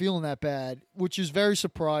actually not feeling that bad, which is very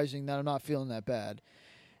surprising that I'm not feeling that bad.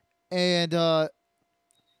 And I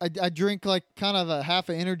drink like kind of a half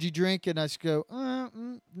an energy drink, and I just go,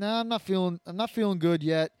 no, I'm not feeling good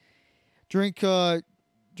yet. drink a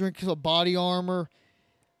body armor.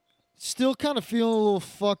 Still kind of feeling a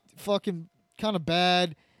little fucking kind of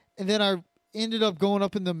bad. And then I ended up going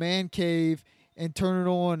up in the man cave and turning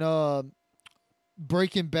on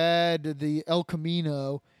Breaking Bad, the El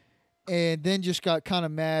Camino, and then just got kind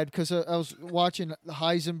of mad because I was watching the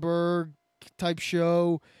Heisenberg type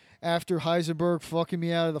show after Heisenberg fucking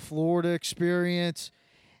me out of the Florida experience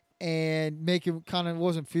and making kind of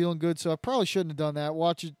wasn't feeling good. So I probably shouldn't have done that.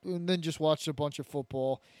 Watch it and then just watched a bunch of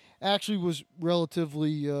football. Actually was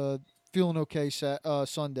relatively feeling okay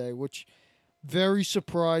Sunday, which very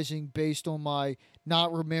surprising based on my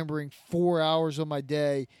not remembering 4 hours of my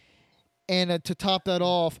day. And to top that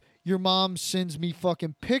off, your mom sends me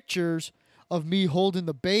fucking pictures of me holding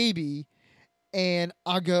the baby, and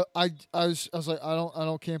I was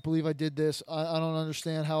like, can't believe I did this. I don't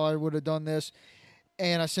understand how I would have done this.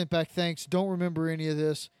 And I sent back thanks. Don't remember any of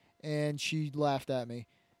this. And she laughed at me.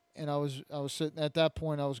 And I was sitting at that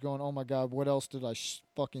point. I was going, oh my god, what else did I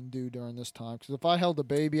fucking do during this time? Because if I held a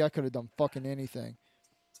baby, I could have done fucking anything.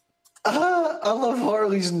 I love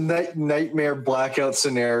Harley's nightmare blackout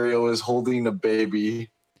scenario is holding a baby.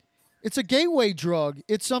 It's a gateway drug.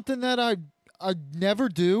 It's something that I never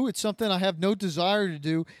do. It's something I have no desire to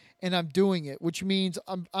do, and I'm doing it, which means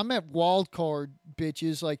I'm at wild card,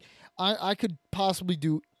 bitches. Like I could possibly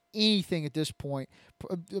do anything at this point.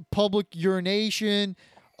 Public urination,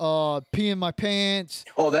 peeing my pants.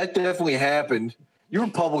 Oh, that definitely happened. You were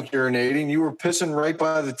public urinating. You were pissing right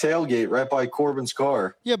by the tailgate, right by Corbin's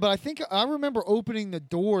car. Yeah, but I think I remember opening the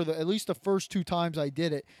door at least the first 2 times I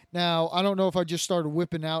did it. Now, I don't know if I just started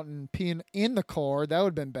whipping out and peeing in the car. That would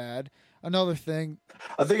have been bad. Another thing.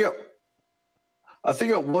 I think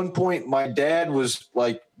at one point my dad was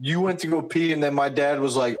like, you went to go pee, and then my dad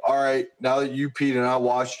was like, all right, now that you peed and I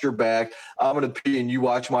watched your back, I'm going to pee and you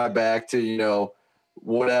watch my back to,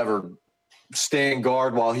 whatever, stand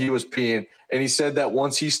guard while he was peeing. And he said that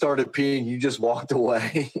once he started peeing, you just walked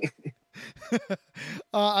away.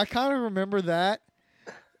 I kind of remember that.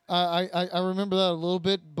 I remember that a little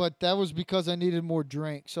bit, but that was because I needed more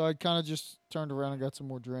drink. So I kind of just turned around and got some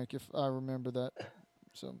more drink, if I remember that.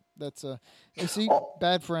 So that's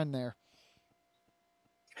bad friend there.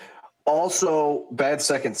 Also, bad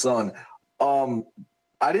second son.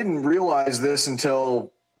 I didn't realize this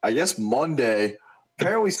until, I guess, Monday.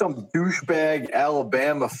 Apparently some douchebag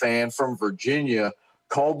Alabama fan from Virginia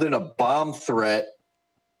called in a bomb threat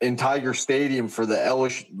in Tiger Stadium for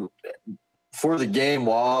the game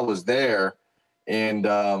while I was there.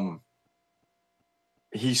 And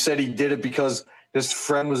he said he did it because his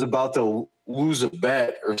friend was about to lose a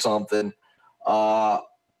bet or something. I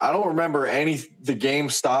don't remember the game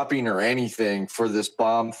stopping or anything for this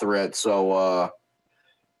bomb threat. So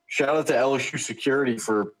shout out to LSU security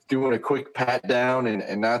for doing a quick pat down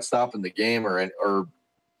and not stopping the game or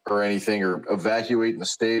anything, or evacuating the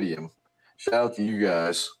stadium. Shout out to you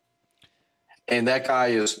guys. And that guy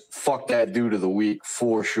is fuck that dude of the week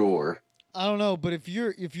for sure. I don't know, but if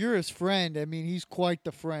you're his friend, I mean, he's quite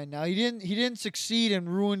the friend. Now he didn't succeed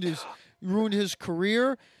and ruined his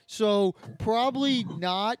career, so probably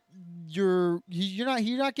not. You're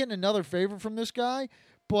not getting another favor from this guy.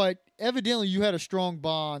 But evidently you had a strong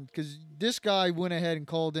bond, because this guy went ahead and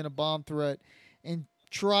called in a bomb threat and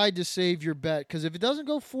tried to save your bet. Because if it doesn't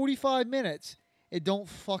go 45 minutes, it don't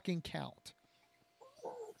fucking count.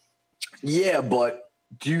 Yeah, but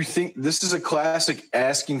do you think this is a classic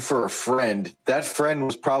asking for a friend? That friend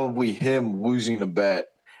was probably him losing a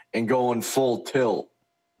bet and going full tilt.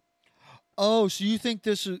 Oh, so you think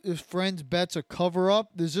this friend's bet's a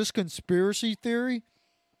cover-up? Is this conspiracy theory?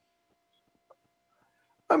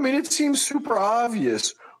 I mean, it seems super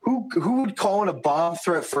obvious. Who would call in a bomb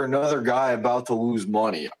threat for another guy about to lose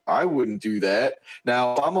money? I wouldn't do that.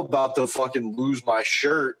 Now, if I'm about to fucking lose my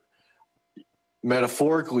shirt,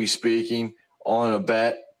 metaphorically speaking, on a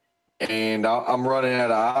bet, and I'm running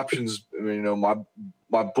out of options,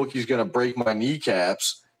 my bookie's going to break my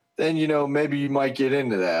kneecaps, then, maybe you might get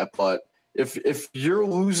into that. But if you're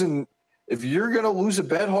losing – if you're going to lose a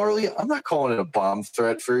bet, Harley, I'm not calling it a bomb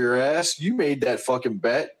threat for your ass. You made that fucking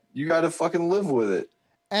bet. You got to fucking live with it.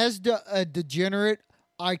 As a degenerate,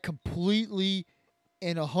 I completely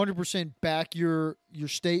and 100% back your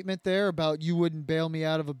statement there about you wouldn't bail me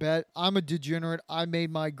out of a bet. I'm a degenerate. I made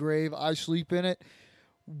my grave. I sleep in it.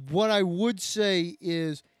 What I would say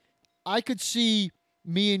is I could see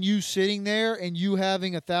me and you sitting there and you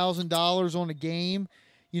having $1,000 on a game,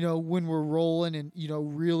 when we're rolling and,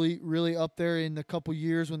 really, really up there in a couple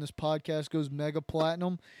years when this podcast goes mega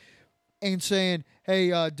platinum, and saying,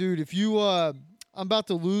 hey, dude, if you, I'm about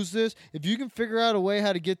to lose this. If you can figure out a way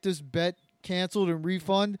how to get this bet canceled and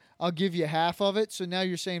refund, I'll give you half of it. So now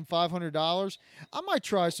you're saying $500. I might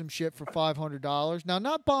try some shit for $500. Now,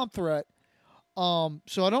 not bomb threat.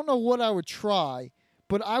 So I don't know what I would try,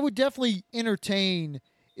 but I would definitely entertain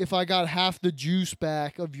if I got half the juice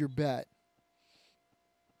back of your bet.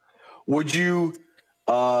 Would you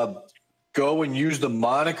go and use the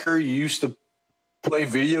moniker you used to play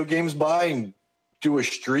video games by and do a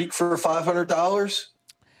streak for $500?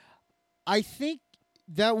 I think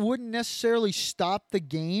that wouldn't necessarily stop the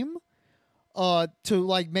game to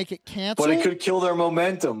like make it cancel. But it could kill their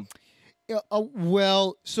momentum.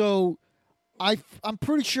 Well, so I'm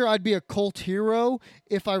pretty sure I'd be a cult hero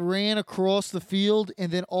if I ran across the field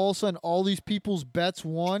and then all of a sudden all these people's bets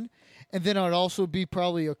won. And then I'd also be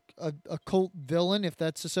probably a cult villain, if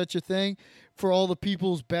that's such a thing, for all the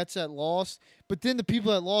people's bets that lost. But then the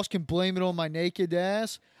people that lost can blame it on my naked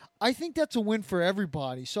ass. I think that's a win for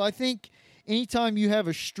everybody. So I think anytime you have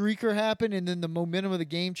a streaker happen and then the momentum of the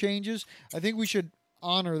game changes, I think we should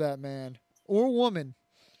honor that man or woman.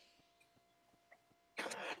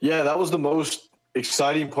 Yeah, that was the most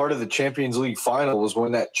exciting part of the Champions League final was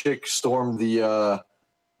when that chick stormed the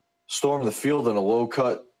field in a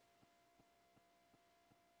low-cut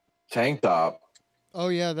tank top. Oh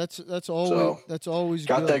yeah, that's always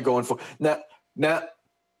got good. that going for now.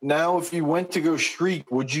 If you went to go streak,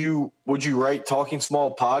 would you write Talking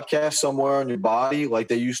Small podcast somewhere on your body like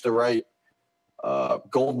they used to write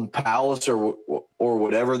Golden Palace or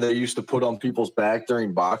whatever they used to put on people's back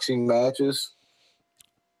during boxing matches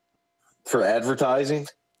for advertising?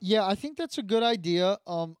 Yeah, I think that's a good idea.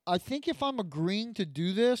 I think if I'm agreeing to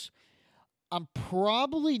do this, I'm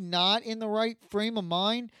probably not in the right frame of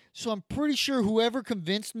mind, so I'm pretty sure whoever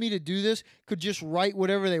convinced me to do this could just write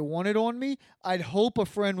whatever they wanted on me. I'd hope a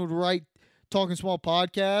friend would write Talking Small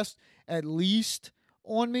podcast at least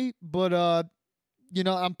on me, but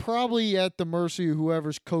I'm probably at the mercy of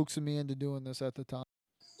whoever's coaxing me into doing this at the time.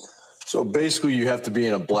 So basically you have to be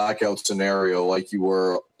in a blackout scenario like you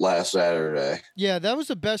were last Saturday. Yeah, that was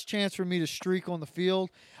the best chance for me to streak on the field.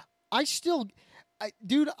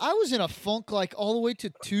 Dude, I was in a funk like all the way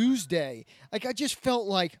to Tuesday. Like I just felt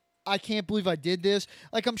like I can't believe I did this.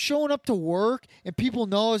 Like I'm showing up to work and people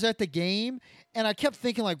know I was at the game, and I kept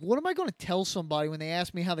thinking like, what am I going to tell somebody when they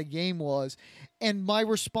ask me how the game was? And my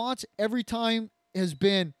response every time has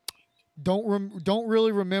been, don't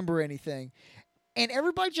really remember anything. And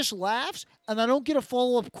everybody just laughs, and I don't get a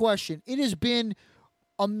follow-up question. It has been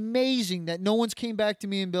amazing that no one's came back to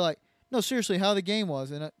me and be like, no, seriously, how the game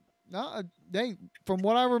was. And from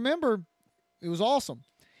what I remember, it was awesome.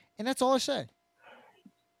 And that's all I said.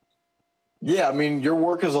 Yeah, I mean, your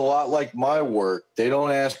work is a lot like my work. They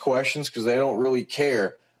don't ask questions because they don't really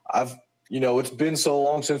care. It's been so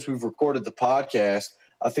long since we've recorded the podcast.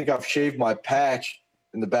 I think I've shaved my patch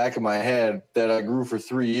in the back of my head that I grew for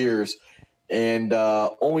 3 years. And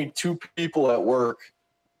only 2 people at work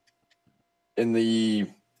in the,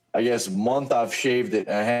 I guess, month I've shaved it.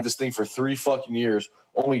 And I had this thing for 3 fucking years.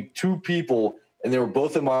 Only 2 people, and they were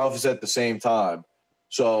both in my office at the same time.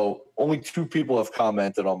 So only 2 people have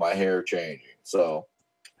commented on my hair changing. So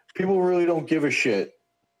people really don't give a shit.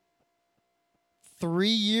 3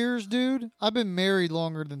 years, dude? I've been married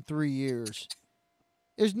longer than 3 years.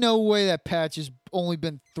 There's no way that patch has only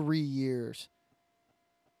been 3 years.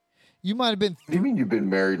 You might have been. What do you mean you've been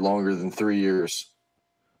married longer than 3 years?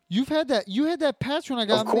 You had that patch when I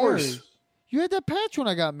got married. Of course. You had that patch when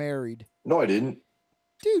I got married. No, I didn't.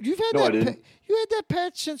 Dude, you had that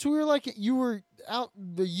patch since you were out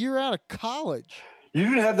the year out of college. You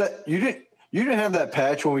didn't have that. You didn't have that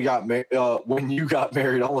patch when we got married. When you got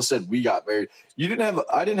married, I almost said we got married.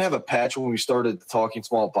 I didn't have a patch when we started the Talking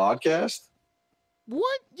Small podcast.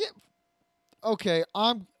 What? Yeah. Okay,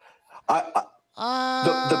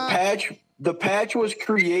 The patch was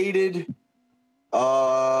created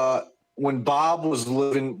when Bob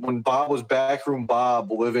was Backroom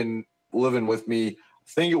Bob living with me.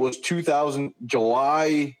 I think it was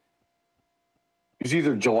July. It was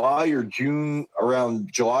either July or June,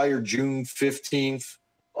 around July or June 15th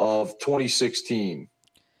of 2016.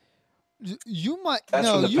 You might.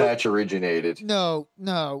 That's when the patch originated. No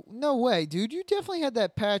way, dude. You definitely had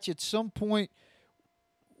that patch at some point.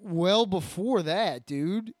 Well before that,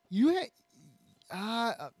 dude. You had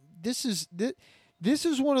this is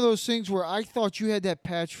one of those things where I thought you had that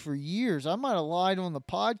patch for years. I might have lied on the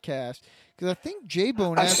podcast because I think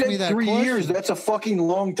J-Bone asked me that question. 3 years. That's a fucking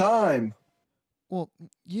long time. Well,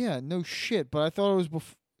 yeah, no shit, but I thought it was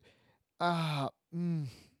before. I'm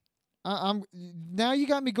now you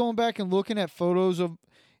got me going back and looking at photos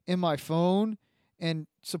in my phone, and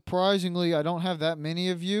surprisingly, I don't have that many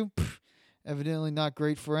of you. Evidently not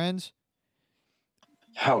great friends.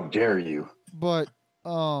 How dare you? But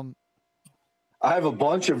I have a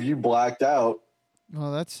bunch of you blacked out.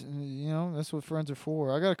 well, that's what friends are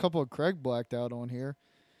for. I got a couple of Craig blacked out on here.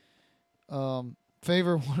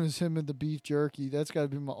 Favorite one is him and the beef jerky. That's got to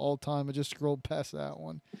be my all-time. I just scrolled past that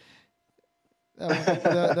one.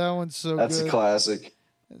 That one's so That's good. a classic.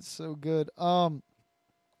 It's so good. So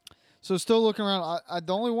still looking around.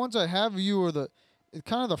 The only ones I have of you are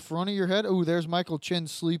kind of the front of your head. Oh, there's Michael Chin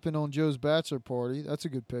sleeping on Joe's bachelor party. That's a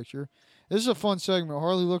good picture. This is a fun segment.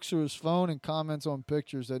 Harley looks through his phone and comments on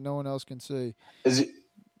pictures that no one else can see. Is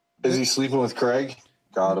he sleeping with Craig?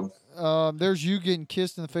 Got him. There's you getting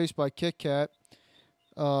kissed in the face by Kit Kat.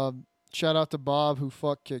 Shout out to Bob who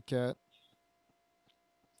fucked Kit Kat.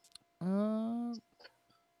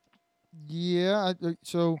 Yeah.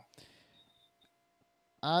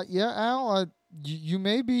 Al. You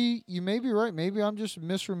may be right. Maybe I'm just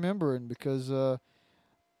misremembering because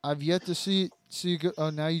I've yet to see. Oh,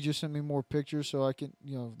 now you just sent me more pictures, so I can.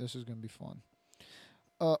 This is gonna be fun.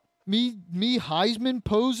 Me Heisman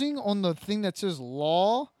posing on the thing that says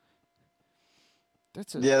law.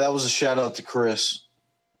 Yeah, that was a shout out to Chris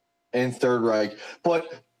and Third Reich.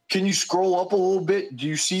 But can you scroll up a little bit? Do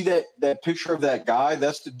you see that picture of that guy?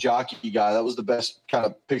 That's the jockey guy. That was the best kind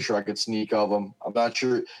of picture I could sneak of him. I'm not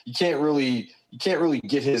sure. You can't really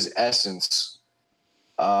get his essence.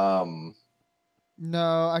 No,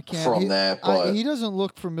 I can't. From that, but he doesn't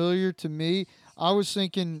look familiar to me. I was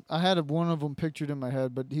thinking I had one of them pictured in my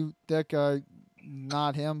head, but that guy,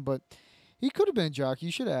 not him, but he could have been a jockey.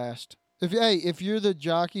 You should have asked. If you're the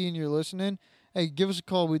jockey and you're listening, hey, give us a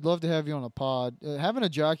call. We'd love to have you on a pod. Having a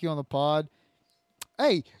jockey on the pod.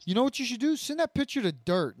 Hey, you know what you should do? Send that picture to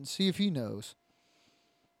Dirt and see if he knows.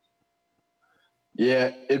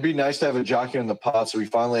 Yeah, it'd be nice to have a jockey on the pod so we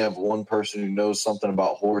finally have one person who knows something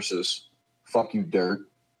about horses. Fuck you, Dirt.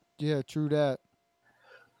 Yeah, true that.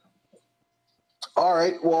 All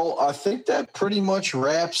right. Well, I think that pretty much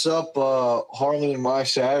wraps up Harley and my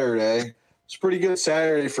Saturday. It's a pretty good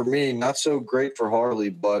Saturday for me. Not so great for Harley,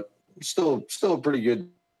 but still a pretty good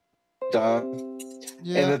time.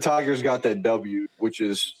 Yeah. And the Tigers got that W, which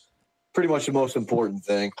is pretty much the most important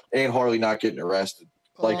thing. And Harley not getting arrested,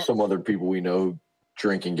 like some other people we know who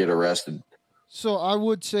drink and get arrested. So I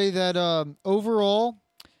would say that overall,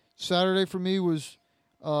 Saturday for me was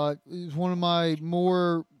one of my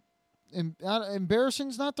more embarrassing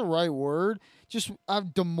is not the right word. Just a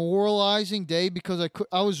demoralizing day because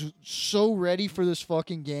I was so ready for this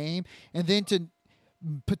fucking game, and then to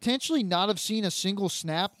potentially not have seen a single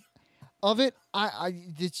snap of it,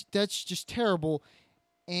 that's just terrible.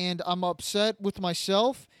 And I'm upset with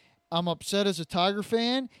myself. I'm upset as a Tiger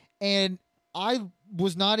fan, and I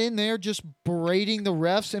was not in there just berating the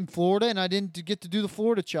refs in Florida, and I didn't get to do the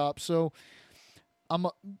Florida chop. So I'm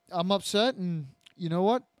upset, and you know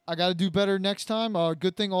what? I got to do better next time.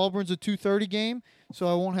 Good thing Auburn's a 2:30 game, so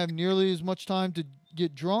I won't have nearly as much time to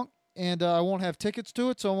get drunk, and I won't have tickets to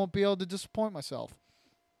it, so I won't be able to disappoint myself.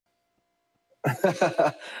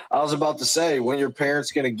 I was about to say, when your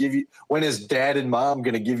parents going to give you, when is dad and mom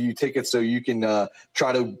going to give you tickets so you can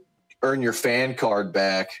try to earn your fan card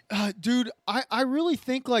back? Dude, I really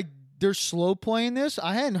think like they're slow playing this.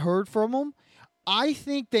 I hadn't heard from them. I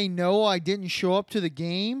think they know I didn't show up to the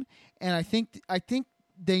game, and I think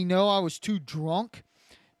they know I was too drunk,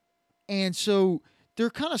 and so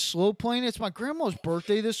they're kind of slow playing. It's my grandma's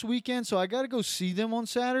birthday this weekend, so I got to go see them on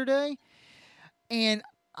Saturday, and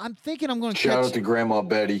I'm thinking I'm going to shout out to Grandma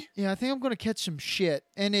Betty. Yeah, I think I'm going to catch some shit,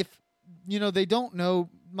 and if they don't know,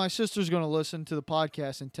 my sister's going to listen to the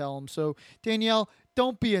podcast and tell them. So Danielle,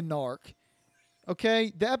 don't be a narc,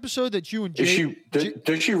 okay? The episode that you and Jay,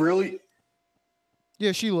 does she really?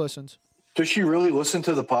 Yeah, she listens. Does she really listen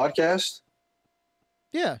to the podcast?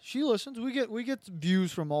 Yeah, she listens. We get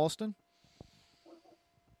views from Austin.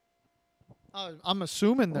 I'm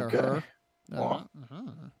assuming they're her. All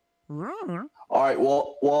right.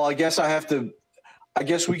 Well, I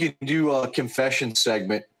guess we can do a confession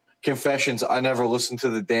segment. Confessions. I never listened to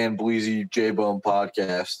the Dan Bleasy J-Bone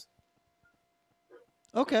podcast.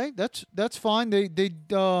 Okay, that's fine. They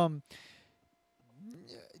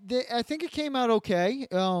I think it came out okay.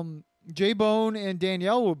 J-Bone and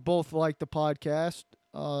Danielle would both like the podcast.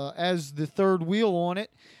 As the third wheel on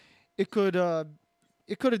it, we could have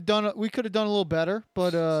done a little better,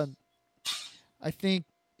 but I think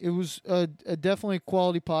it was a definitely a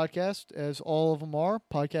quality podcast, as all of them are.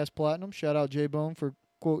 Podcast Platinum. Shout out J-Bone for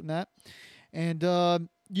quoting that. And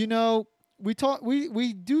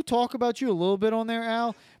we do talk about you a little bit on there,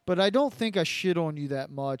 Al, but I don't think I shit on you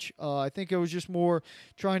that much. I think it was just more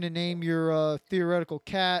trying to name your theoretical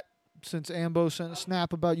cat since Ambo sent a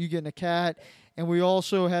snap about you getting a cat. And we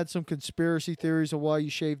also had some conspiracy theories of why you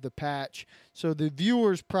shaved the patch. So the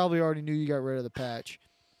viewers probably already knew you got rid of the patch.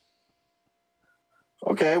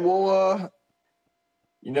 Okay, well,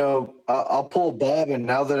 I'll pull Bob, and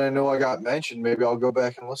now that I know I got mentioned, maybe I'll go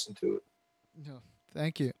back and listen to it. No,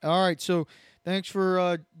 thank you. All right, so thanks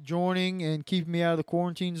for joining and keeping me out of the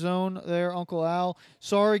quarantine zone there, Uncle Al.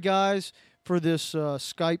 Sorry, guys, for this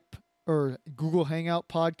Skype or Google Hangout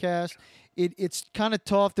podcast. It's kind of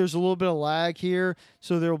tough. There's a little bit of lag here,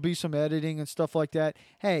 so there will be some editing and stuff like that.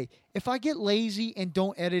 Hey, if I get lazy and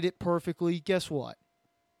don't edit it perfectly, guess what?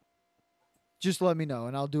 Just let me know,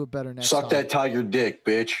 and I'll do it better next time. Suck that tiger dick,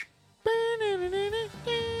 bitch. I didn't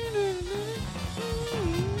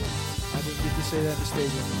get to say that in the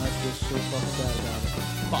stadium, and I feel so fucking bad about it.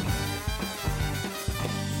 Fuck.